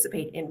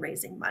participate in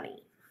raising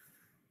money.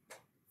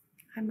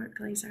 Hi, Mark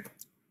Glazer.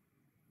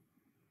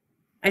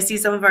 I see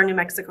some of our New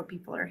Mexico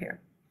people are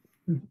here.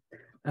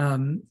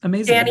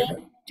 Amazing.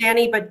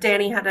 Danny, but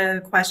Danny had a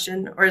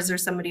question, or is there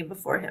somebody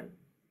before him?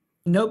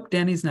 Nope,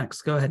 Danny's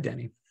next. Go ahead,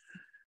 Danny.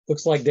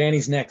 Looks like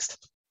Danny's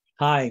next.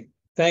 Hi,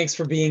 thanks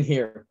for being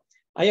here.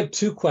 I have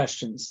 2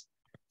 questions.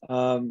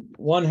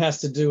 One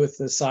has to do with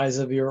the size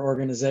of your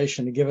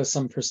organization, to give us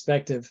some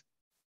perspective.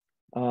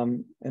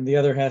 And the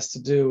other has to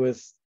do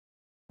with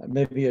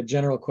maybe a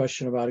general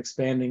question about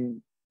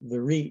expanding the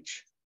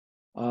reach.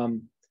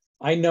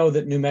 I know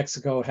that New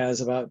Mexico has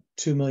about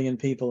 2 million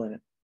people in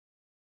it.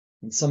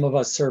 And some of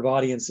us serve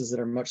audiences that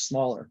are much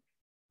smaller,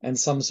 and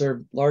some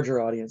serve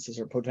larger audiences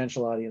or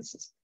potential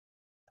audiences.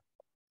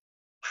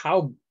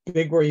 How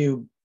big were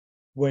you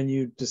when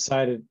you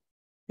decided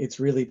it's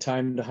really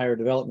time to hire a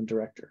development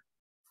director?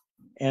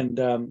 And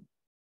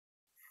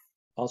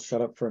I'll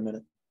shut up for a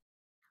minute.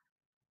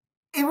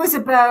 It was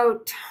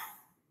about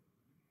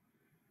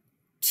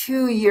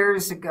 2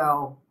 years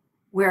ago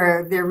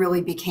where there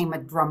really became a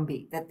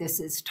drumbeat that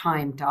this is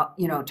time to,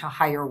 you know, to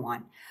hire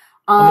one.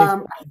 How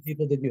many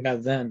people did you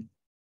have then?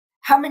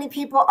 How many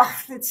people?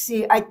 Let's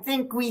see. I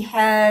think we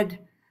had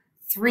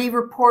 3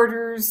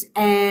 reporters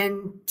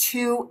and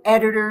 2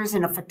 editors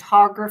and a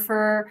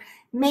photographer,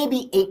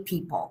 maybe 8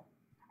 people.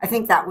 I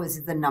think that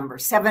was the number,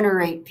 7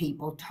 or 8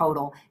 people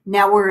total.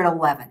 Now we're at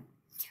 11.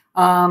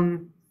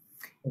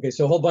 Okay,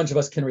 so a whole bunch of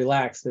us can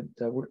relax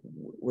that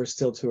we're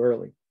still too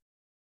early.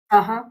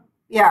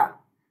 Yeah.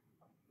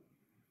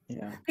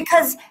 Yeah.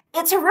 Because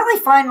it's a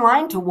really fine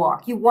line to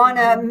walk. You want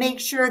to make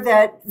sure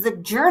that the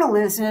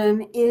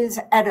journalism is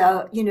at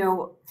a, you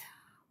know,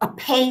 a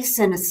pace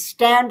and a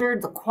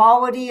standard, the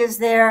quality is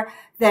there,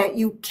 that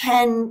you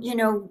can, you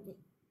know,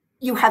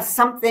 you have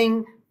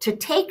something to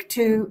take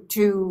to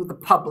the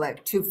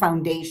public, to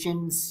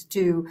foundations,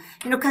 to,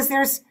 you know, because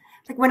there's,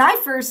 like, when I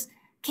first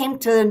came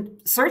to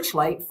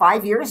Searchlight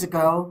 5 years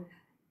ago,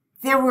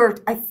 there were,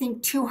 I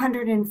think,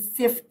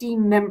 250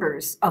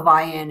 members of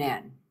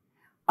INN.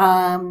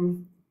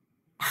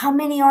 How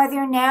many are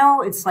there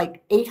now? It's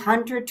like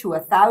 800 to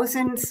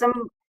 1,000.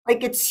 Some,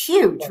 like, it's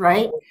huge,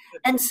 right?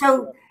 And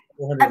so,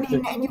 I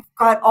mean, and you've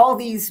got all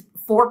these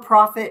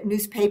for-profit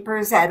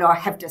newspapers that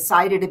have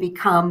decided to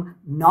become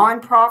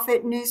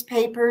nonprofit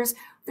newspapers.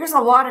 There's a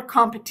lot of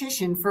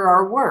competition for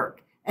our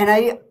work. And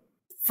I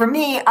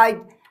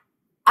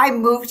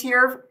moved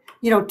here,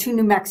 you know, to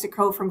New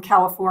Mexico from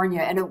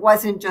California, and it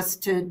wasn't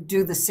just to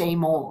do the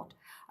same old.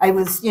 I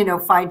was, you know,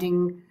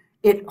 finding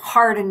it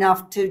hard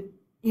enough to,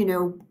 you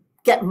know,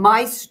 get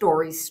my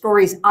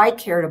stories I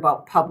cared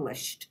about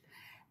published.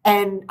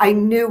 And I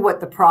knew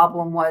what the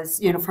problem was,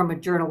 you know, from a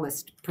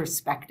journalist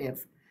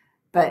perspective.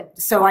 But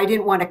so I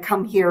didn't want to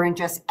come here and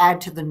just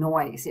add to the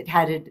noise. It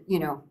had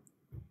to,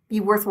 be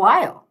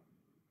worthwhile.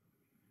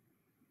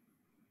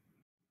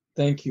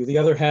 Thank you. The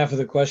other half of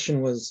the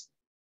question was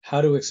how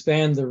to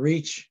expand the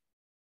reach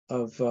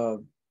of,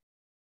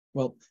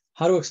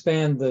 how to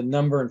expand the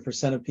number and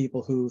percent of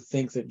people who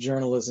think that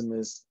journalism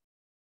is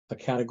a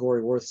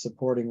category worth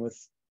supporting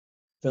with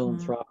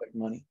philanthropic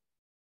money.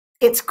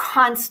 It's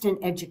constant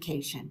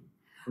education.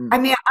 I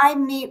mean, I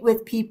meet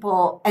with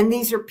people, and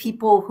these are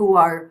people who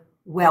are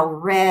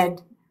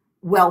well-read,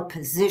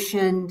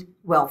 well-positioned,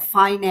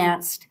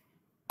 well-financed,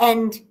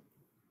 and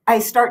I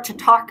start to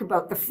talk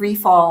about the free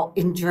fall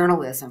in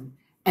journalism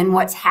and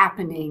what's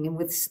happening and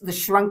with the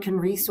shrunken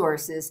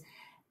resources.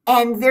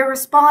 And their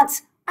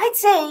response, I'd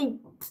say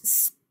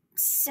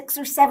 6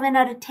 or 7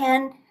 out of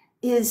 10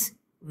 is,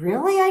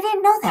 really? I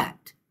didn't know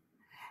that.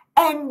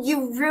 And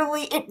you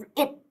really,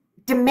 it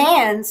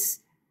demands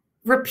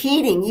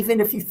repeating, even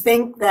if you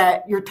think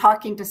that you're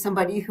talking to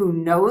somebody who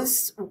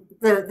knows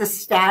the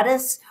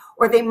status,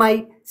 or they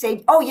might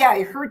say, oh yeah,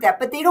 I heard that,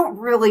 but they don't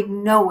really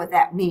know what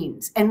that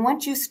means. And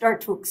once you start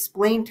to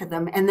explain to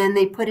them, and then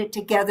they put it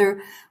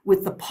together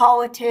with the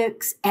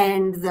politics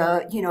and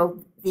the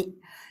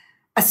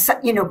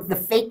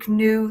fake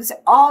news,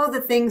 all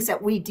the things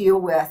that we deal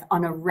with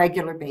on a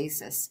regular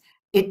basis,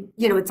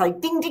 it's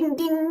like ding, ding,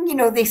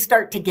 ding, they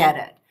start to get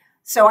it.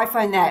 So I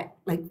find that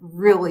like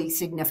really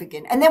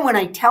significant. And then when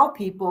I tell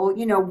people,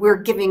 we're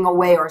giving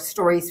away our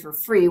stories for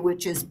free,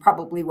 which is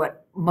probably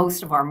what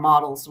most of our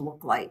models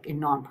look like in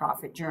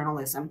nonprofit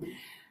journalism,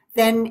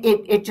 then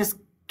it just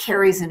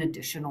carries an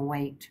additional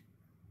weight.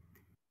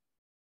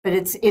 But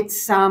it's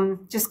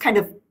just kind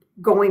of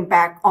going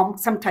back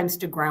sometimes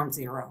to ground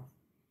zero.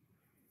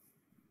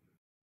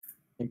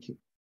 Thank you.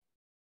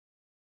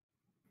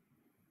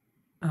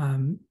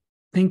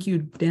 Thank you,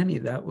 Danny.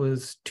 That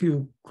was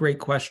 2 great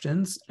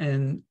questions.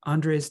 And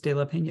Andres de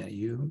la Pena,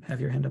 you have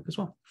your hand up as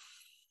well.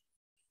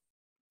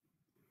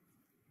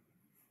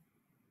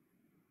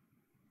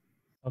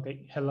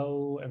 Okay,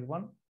 hello,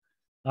 everyone.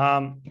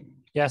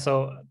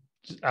 So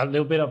a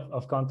little bit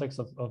of context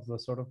of the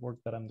sort of work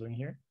that I'm doing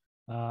here.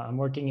 I'm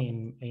working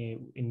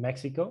in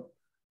Mexico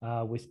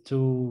with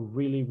 2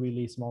 really,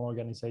 really small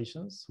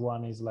organizations.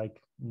 One is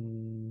like,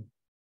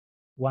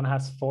 one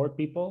has 4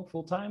 people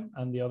full-time,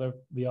 and the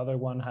other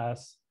one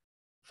has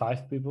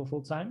 5 people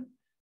full-time.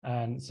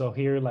 And so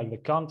here, like the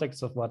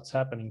context of what's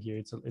happening here,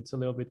 it's a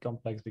little bit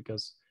complex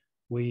because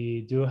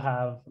we do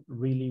have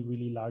really,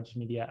 really large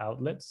media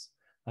outlets,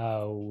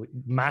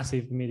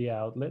 massive media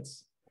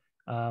outlets.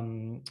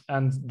 And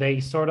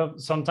they sort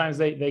of, sometimes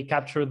they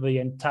capture the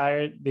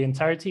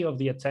entirety of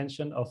the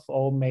attention of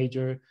all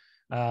major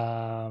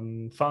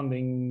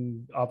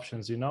funding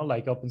options,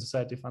 like Open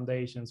Society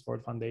Foundations,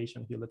 Ford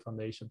Foundation, Hewlett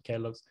Foundation,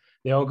 Kellogg's.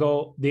 They all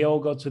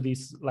go to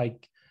these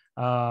like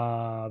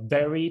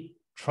very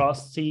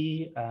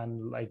trusty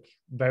and like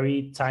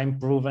very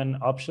time-proven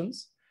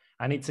options.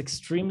 And it's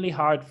extremely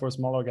hard for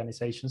small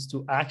organizations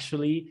to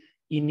actually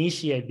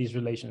initiate these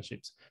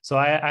relationships. So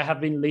I have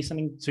been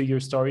listening to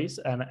your stories,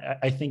 and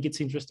I think it's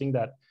interesting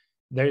that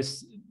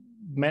there's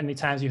many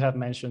times you have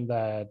mentioned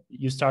that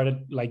you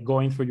started like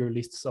going through your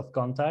lists of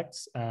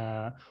contacts,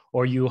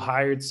 or you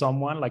hired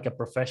someone like a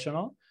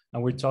professional.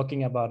 And we're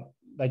talking about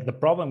like the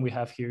problem we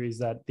have here is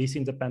that these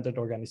independent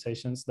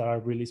organizations that are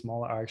really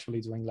small are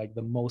actually doing like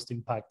the most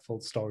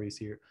impactful stories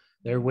here.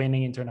 They're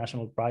winning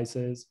international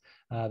prizes,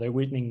 they're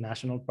winning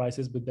national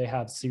prizes, but they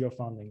have 0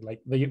 funding.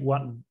 Like the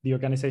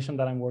organization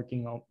that I'm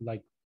working on,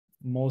 like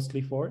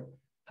mostly for,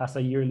 has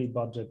a yearly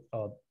budget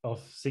of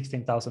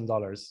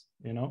 $16,000,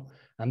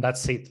 and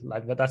that's it.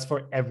 Like that's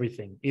for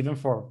everything, even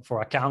for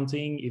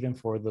accounting, even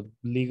for the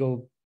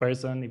legal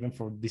person, even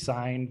for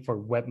design, for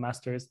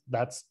webmasters.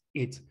 That's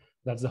it.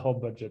 That's the whole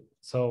budget.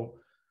 So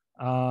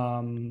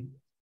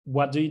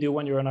what do you do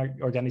when you're an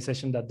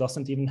organization that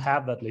doesn't even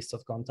have that list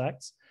of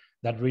contacts,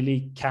 that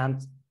really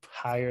can't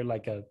hire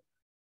like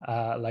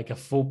a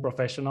full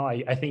professional?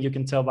 I think you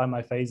can tell by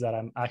my face that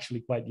I'm actually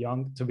quite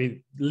young to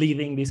be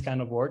leading this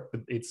kind of work,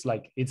 but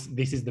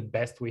this is the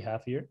best we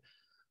have here.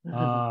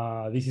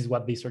 This is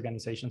what these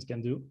organizations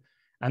can do.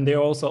 And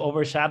they're also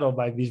overshadowed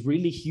by these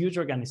really huge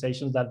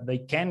organizations that they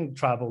can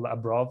travel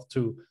abroad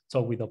to.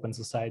 So with Open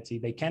Society,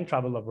 they can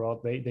travel abroad.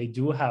 They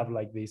do have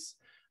like these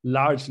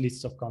large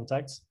lists of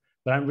contacts,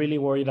 but I'm really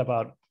worried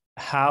about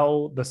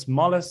how the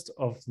smallest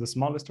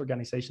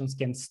organizations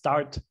can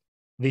start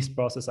this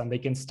process, and they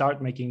can start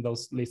making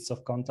those lists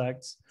of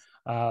contacts.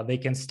 They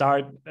can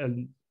start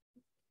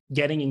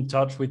getting in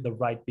touch with the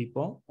right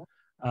people,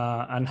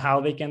 and how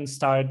they can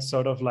start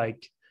sort of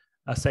like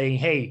saying,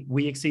 hey,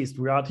 we exist,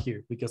 we're out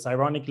here. Because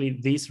ironically,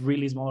 these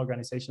really small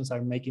organizations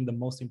are making the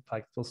most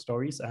impactful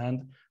stories.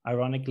 And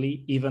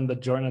ironically, even the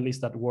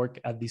journalists that work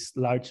at these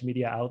large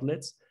media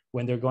outlets,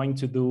 when they're going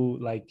to do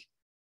like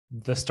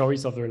the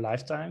stories of their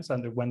lifetimes,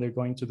 and when they're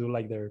going to do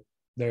like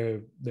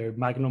their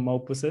magnum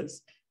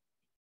opuses,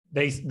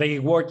 they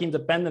work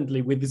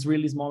independently with these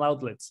really small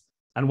outlets.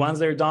 And once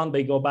they're done,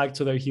 they go back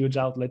to their huge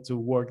outlet to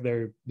work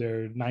their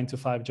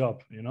 9-to-5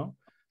 job,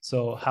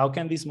 So how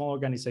can these small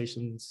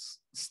organizations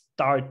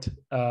start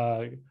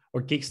or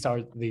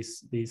kickstart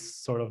this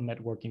sort of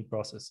networking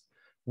process?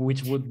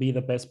 Which would be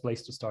the best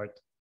place to start?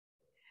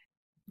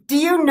 Do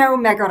you know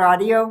Mega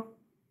Radio?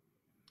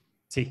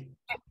 Sí.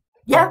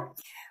 Yeah.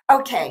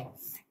 Okay.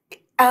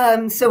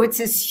 So it's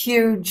this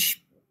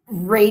huge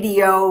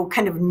radio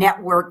kind of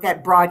network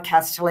that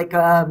broadcasts to like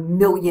 1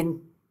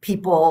 million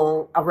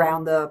people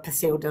around the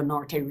Paseo del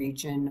Norte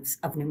region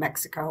of New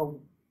Mexico,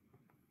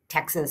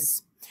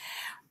 Texas,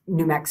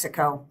 New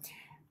Mexico.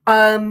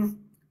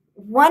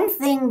 One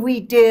thing we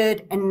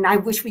did, and I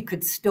wish we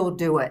could still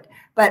do it,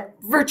 but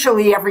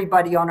virtually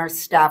everybody on our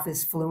staff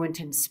is fluent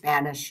in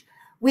Spanish.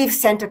 We've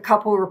sent a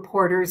couple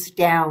reporters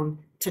down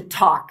to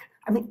talk.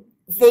 I mean,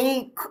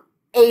 they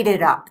ate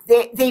it up.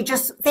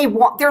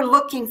 They're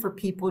looking for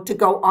people to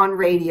go on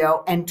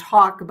radio and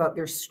talk about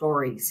their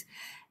stories.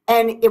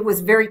 And it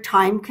was very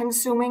time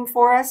consuming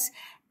for us.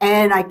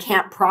 And I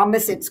can't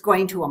promise it's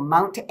going to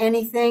amount to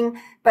anything,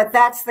 but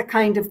that's the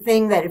kind of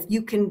thing that if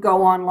you can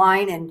go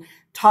online and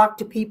talk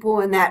to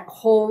people in that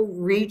whole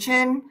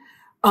region,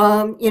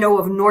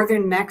 of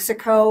northern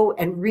Mexico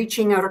and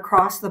reaching out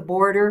across the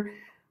border,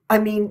 I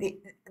mean,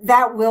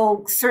 that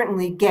will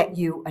certainly get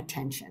you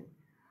attention.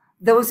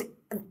 What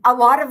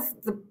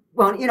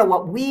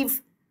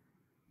we've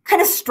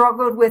kind of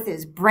struggled with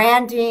is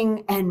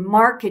branding and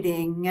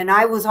marketing. And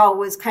I was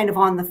always kind of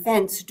on the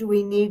fence. Do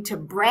we need to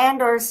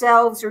brand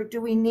ourselves or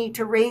do we need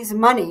to raise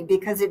money?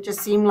 Because it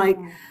just seemed like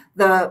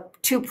the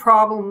two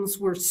problems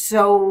were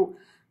so,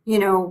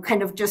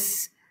 kind of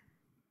just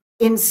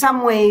in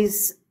some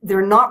ways,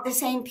 they're not the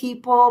same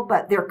people,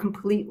 but they're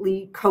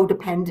completely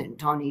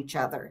codependent on each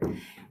other.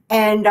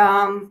 And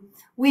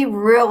we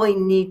really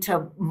need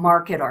to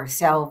market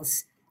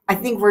ourselves. I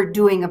think we're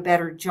doing a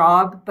better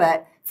job,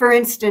 but for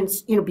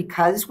instance,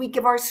 because we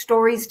give our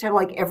stories to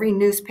like every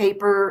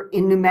newspaper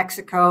in New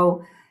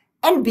Mexico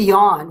and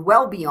beyond,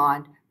 well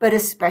beyond, but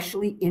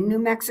especially in New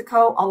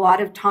Mexico, a lot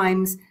of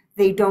times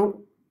they don't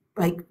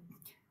like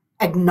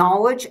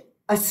acknowledge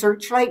a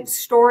Searchlight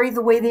story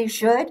the way they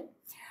should.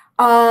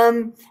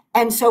 And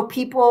so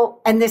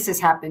people, and this has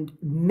happened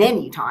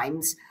many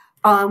times,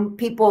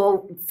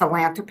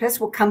 philanthropists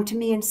will come to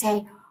me and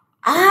say,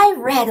 I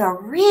read a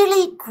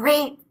really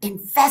great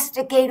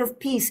investigative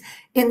piece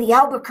in the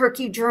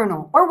Albuquerque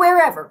Journal or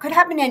wherever, could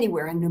happen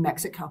anywhere in New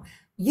Mexico.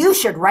 You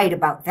should write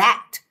about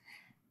that.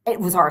 It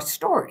was our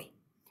story.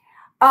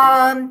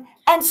 And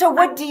so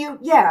what do you,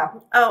 yeah.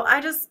 Oh,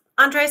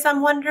 Andres,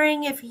 I'm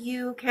wondering if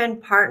you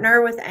can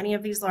partner with any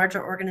of these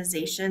larger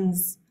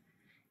organizations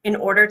in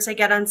order to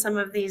get on some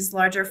of these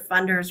larger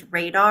funders'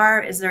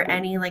 radar. Is there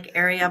any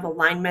area of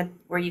alignment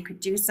where you could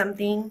do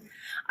something?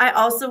 I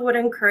also would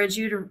encourage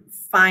you to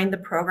find the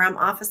program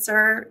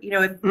officer.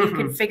 If you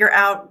can figure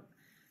out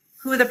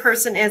who the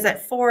person is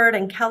at Ford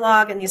and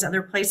Kellogg and these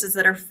other places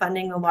that are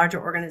funding the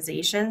larger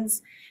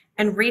organizations,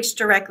 and reach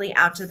directly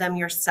out to them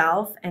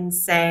yourself and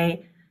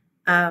say,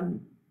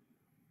 I'm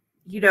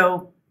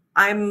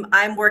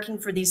working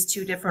for these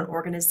two different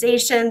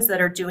organizations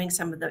that are doing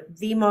some of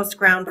the most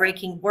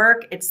groundbreaking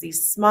work. It's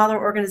these smaller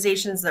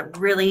organizations that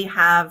really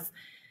have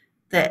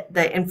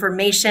the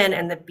information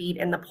and the beat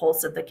and the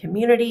pulse of the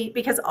community,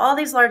 because all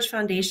these large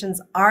foundations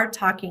are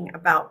talking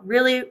about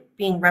really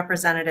being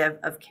representative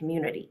of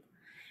community.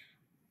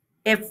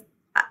 If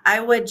I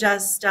would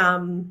just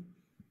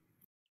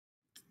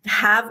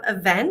have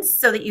events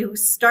so that you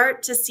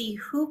start to see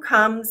who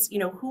comes,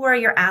 who are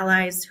your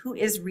allies, who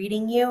is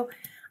reading you.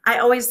 I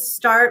always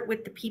start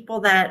with the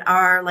people that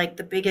are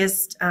the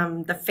biggest,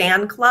 the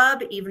fan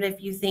club, even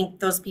if you think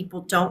those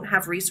people don't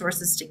have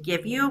resources to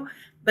give you.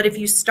 But if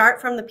you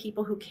start from the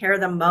people who care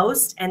the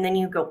most, and then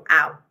you go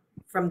out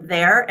from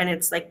there, and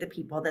it's the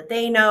people that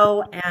they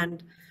know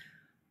and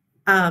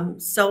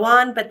so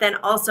on. But then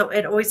also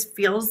it always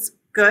feels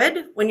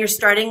good when you're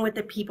starting with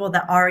the people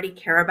that already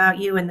care about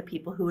you and the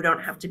people who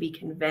don't have to be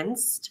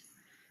convinced.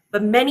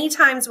 But many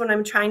times when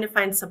I'm trying to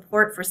find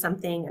support for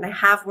something, and I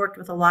have worked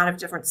with a lot of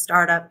different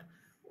startup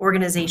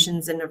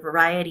organizations in a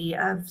variety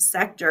of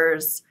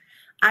sectors,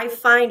 I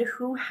find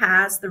who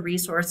has the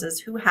resources,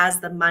 who has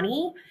the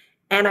money,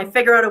 and I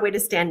figure out a way to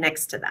stand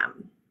next to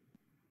them,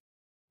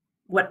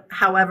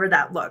 however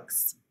that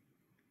looks.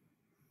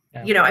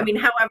 Yeah.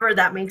 However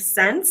that makes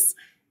sense,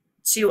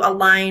 to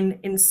align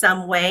in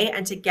some way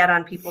and to get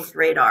on people's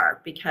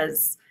radar.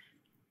 Because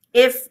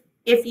if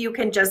you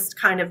can just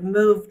kind of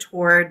move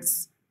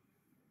towards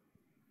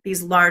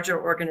these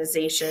larger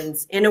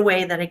organizations in a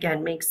way that,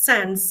 again, makes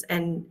sense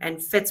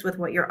and fits with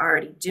what you're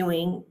already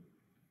doing,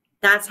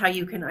 that's how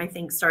you can, I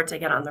think, start to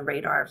get on the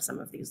radar of some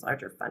of these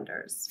larger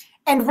funders.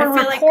 And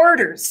we're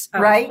reporters,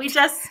 right?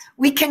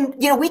 We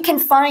can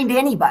find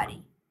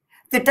anybody.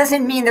 That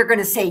doesn't mean they're going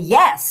to say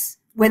yes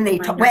when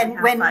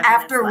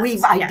after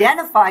we've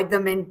identified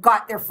them and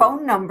got their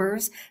phone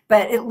numbers,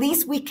 but at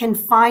least we can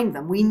find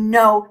them. We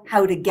know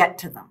how to get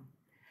to them.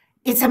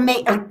 It's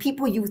amazing.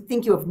 People you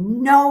think you have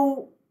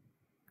no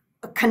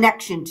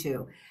connection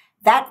to.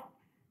 That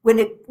when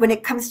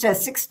it comes to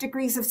 6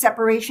 degrees of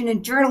separation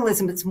in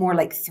journalism, it's more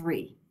like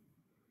 3.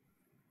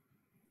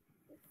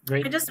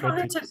 Great. I just great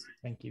wanted to tips.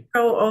 Thank you.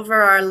 go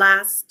over our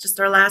last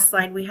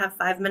slide. We have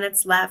 5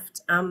 minutes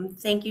left.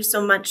 Thank you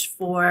so much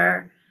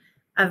for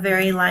a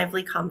very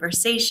lively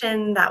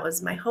conversation. That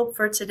was my hope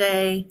for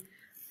today.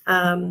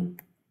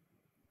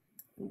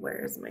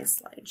 Where's my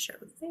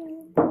slideshow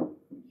thing?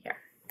 Here.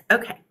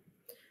 Okay.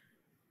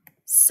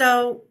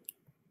 So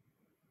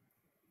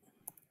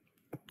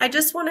I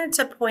just wanted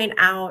to point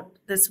out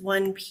this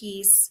one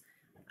piece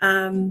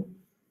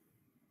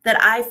that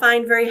I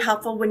find very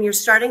helpful when you're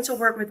starting to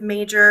work with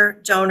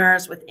major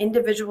donors, with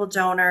individual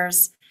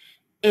donors,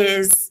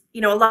 is,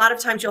 a lot of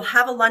times you'll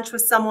have a lunch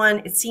with someone,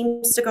 it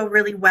seems to go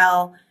really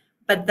well,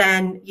 but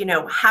then,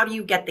 how do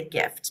you get the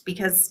gift?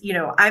 Because,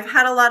 I've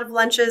had a lot of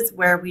lunches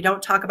where we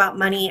don't talk about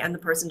money and the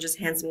person just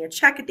hands me a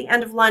check at the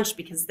end of lunch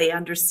because they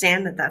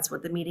understand that that's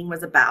what the meeting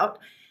was about.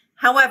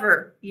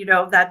 However,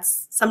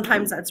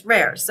 sometimes that's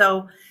rare.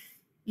 So,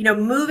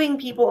 moving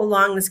people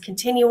along this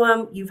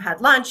continuum, you've had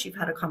lunch, you've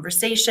had a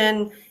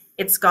conversation,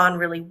 it's gone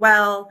really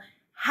well.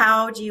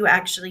 How do you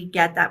actually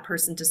get that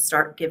person to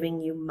start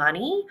giving you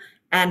money?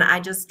 And I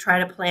just try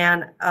to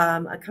plan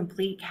a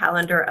complete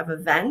calendar of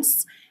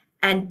events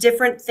and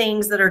different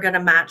things that are going to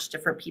match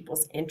different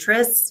people's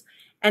interests.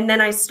 And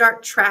then I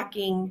start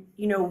tracking,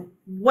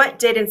 what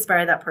did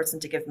inspire that person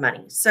to give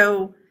money?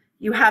 So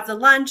you have the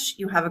lunch,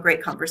 you have a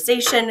great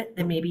conversation,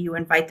 then maybe you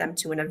invite them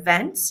to an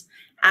event.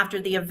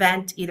 After the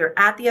event, either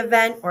at the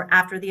event or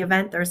after the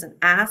event, there's an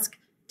ask,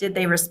 did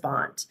they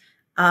respond?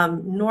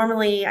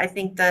 Normally, I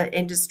think the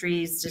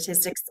industry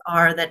statistics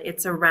are that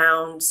it's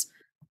around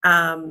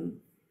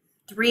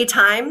 3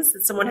 times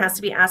that someone has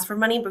to be asked for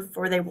money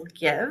before they will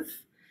give.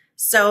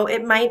 So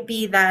it might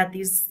be that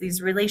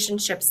these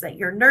relationships that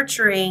you're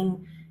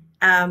nurturing,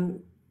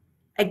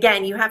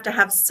 again, you have to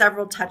have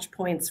several touch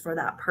points for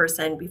that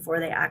person before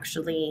they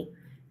actually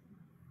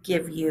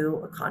give you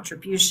a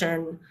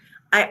contribution.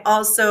 I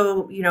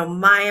also,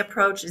 my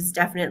approach is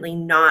definitely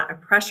not a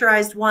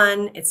pressurized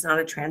one. It's not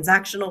a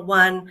transactional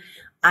one.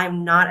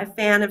 I'm not a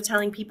fan of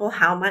telling people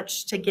how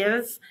much to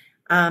give.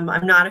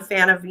 I'm not a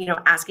fan of,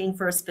 asking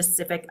for a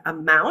specific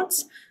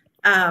amount.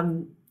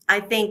 I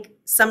think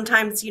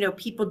sometimes,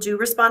 people do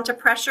respond to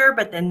pressure,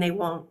 but then they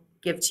won't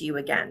give to you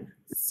again.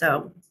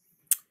 So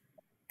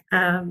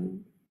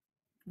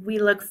we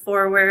look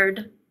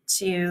forward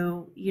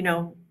to,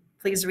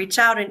 please reach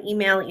out and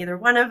email either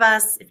one of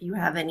us if you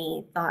have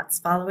any thoughts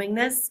following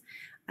this.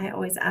 I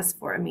always ask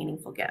for a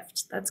meaningful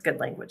gift. That's good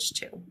language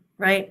too,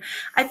 right?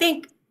 I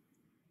think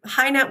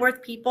high net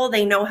worth people,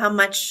 they know how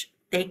much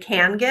they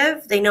can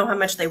give. They know how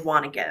much they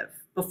want to give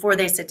before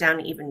they sit down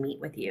and even meet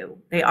with you.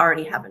 They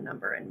already have a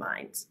number in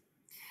mind.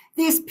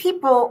 These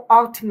people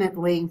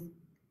ultimately,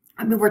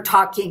 we're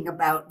talking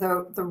about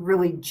the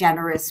really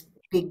generous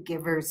big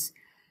givers.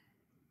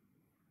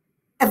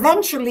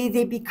 Eventually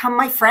they become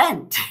my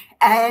friend.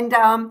 And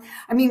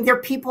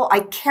they're people I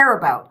care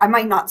about. I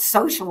might not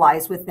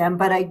socialize with them,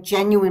 but I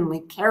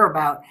genuinely care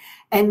about.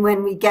 And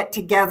when we get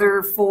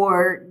together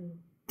for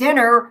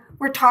dinner,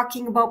 we're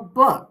talking about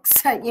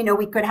books.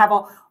 We could have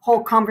a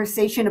whole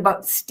conversation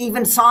about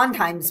Stephen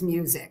Sondheim's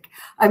music.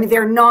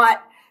 They're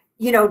not,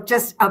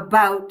 just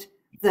about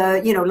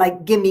the,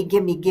 like gimme,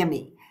 gimme,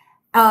 gimme.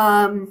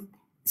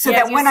 So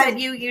yeah, that when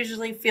you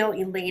usually feel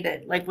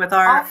elated, like with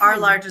our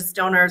largest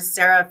donors,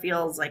 Sarah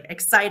feels like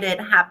excited,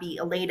 happy,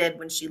 elated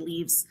when she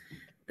leaves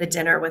the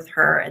dinner with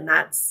her. And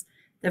that's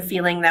the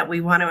feeling that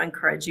we want to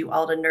encourage you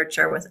all to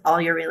nurture with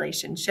all your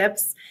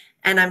relationships.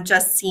 And I'm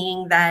just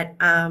seeing that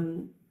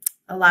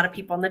a lot of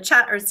people in the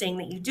chat are saying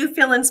that you do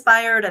feel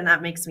inspired. And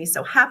that makes me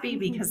so happy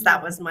because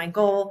that was my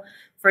goal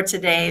for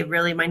today.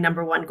 Really, my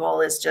number one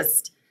goal is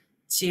just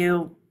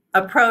to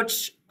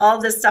approach all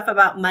this stuff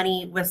about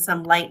money with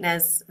some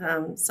lightness,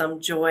 some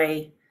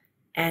joy,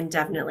 and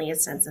definitely a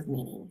sense of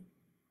meaning.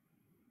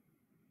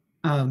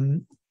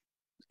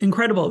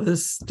 Incredible.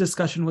 This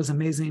discussion was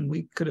amazing.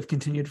 We could have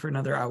continued for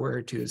another hour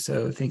or two.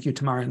 So thank you,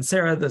 Tamara and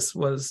Sarah. This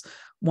was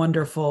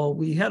wonderful.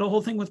 We had a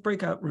whole thing with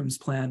breakout rooms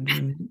planned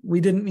and we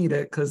didn't need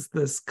it because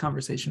this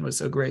conversation was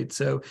so great.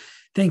 So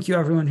thank you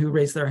everyone who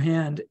raised their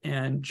hand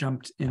and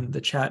jumped in the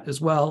chat as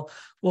well.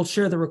 We'll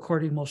share the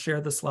recording, we'll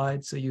share the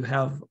slides so you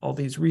have all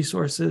these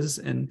resources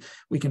and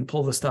we can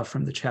pull the stuff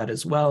from the chat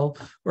as well.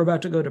 We're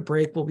about to go to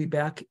break. We'll be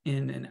back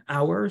in an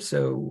hour.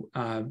 So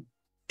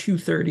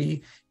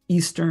 2:30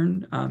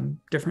 Eastern,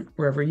 different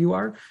wherever you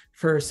are,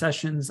 for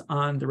sessions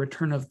on the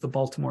return of the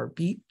Baltimore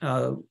Beat,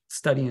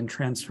 study in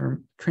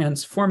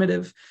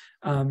transformative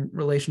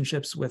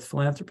relationships with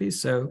philanthropy.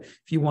 So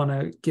if you want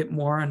to get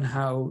more on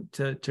how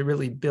to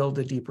really build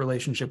a deep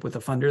relationship with a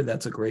funder,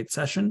 that's a great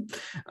session.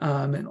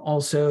 And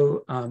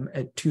also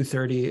at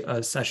 2:30,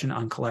 a session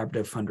on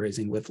collaborative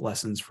fundraising with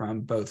lessons from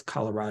both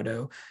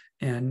Colorado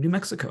and New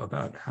Mexico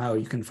about how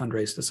you can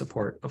fundraise to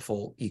support a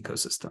full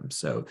ecosystem.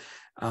 So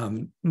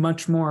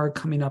much more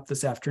coming up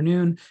this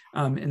afternoon.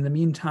 In the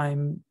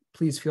meantime,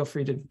 please feel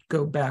free to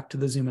go back to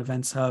the Zoom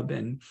Events Hub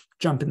and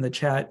jump in the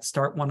chat,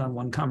 start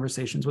one-on-one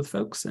conversations with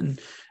folks. And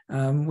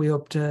we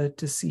hope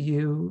to see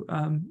you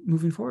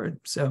moving forward.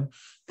 So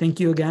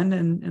thank you again.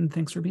 And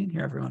thanks for being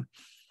here, everyone.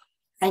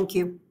 Thank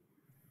you.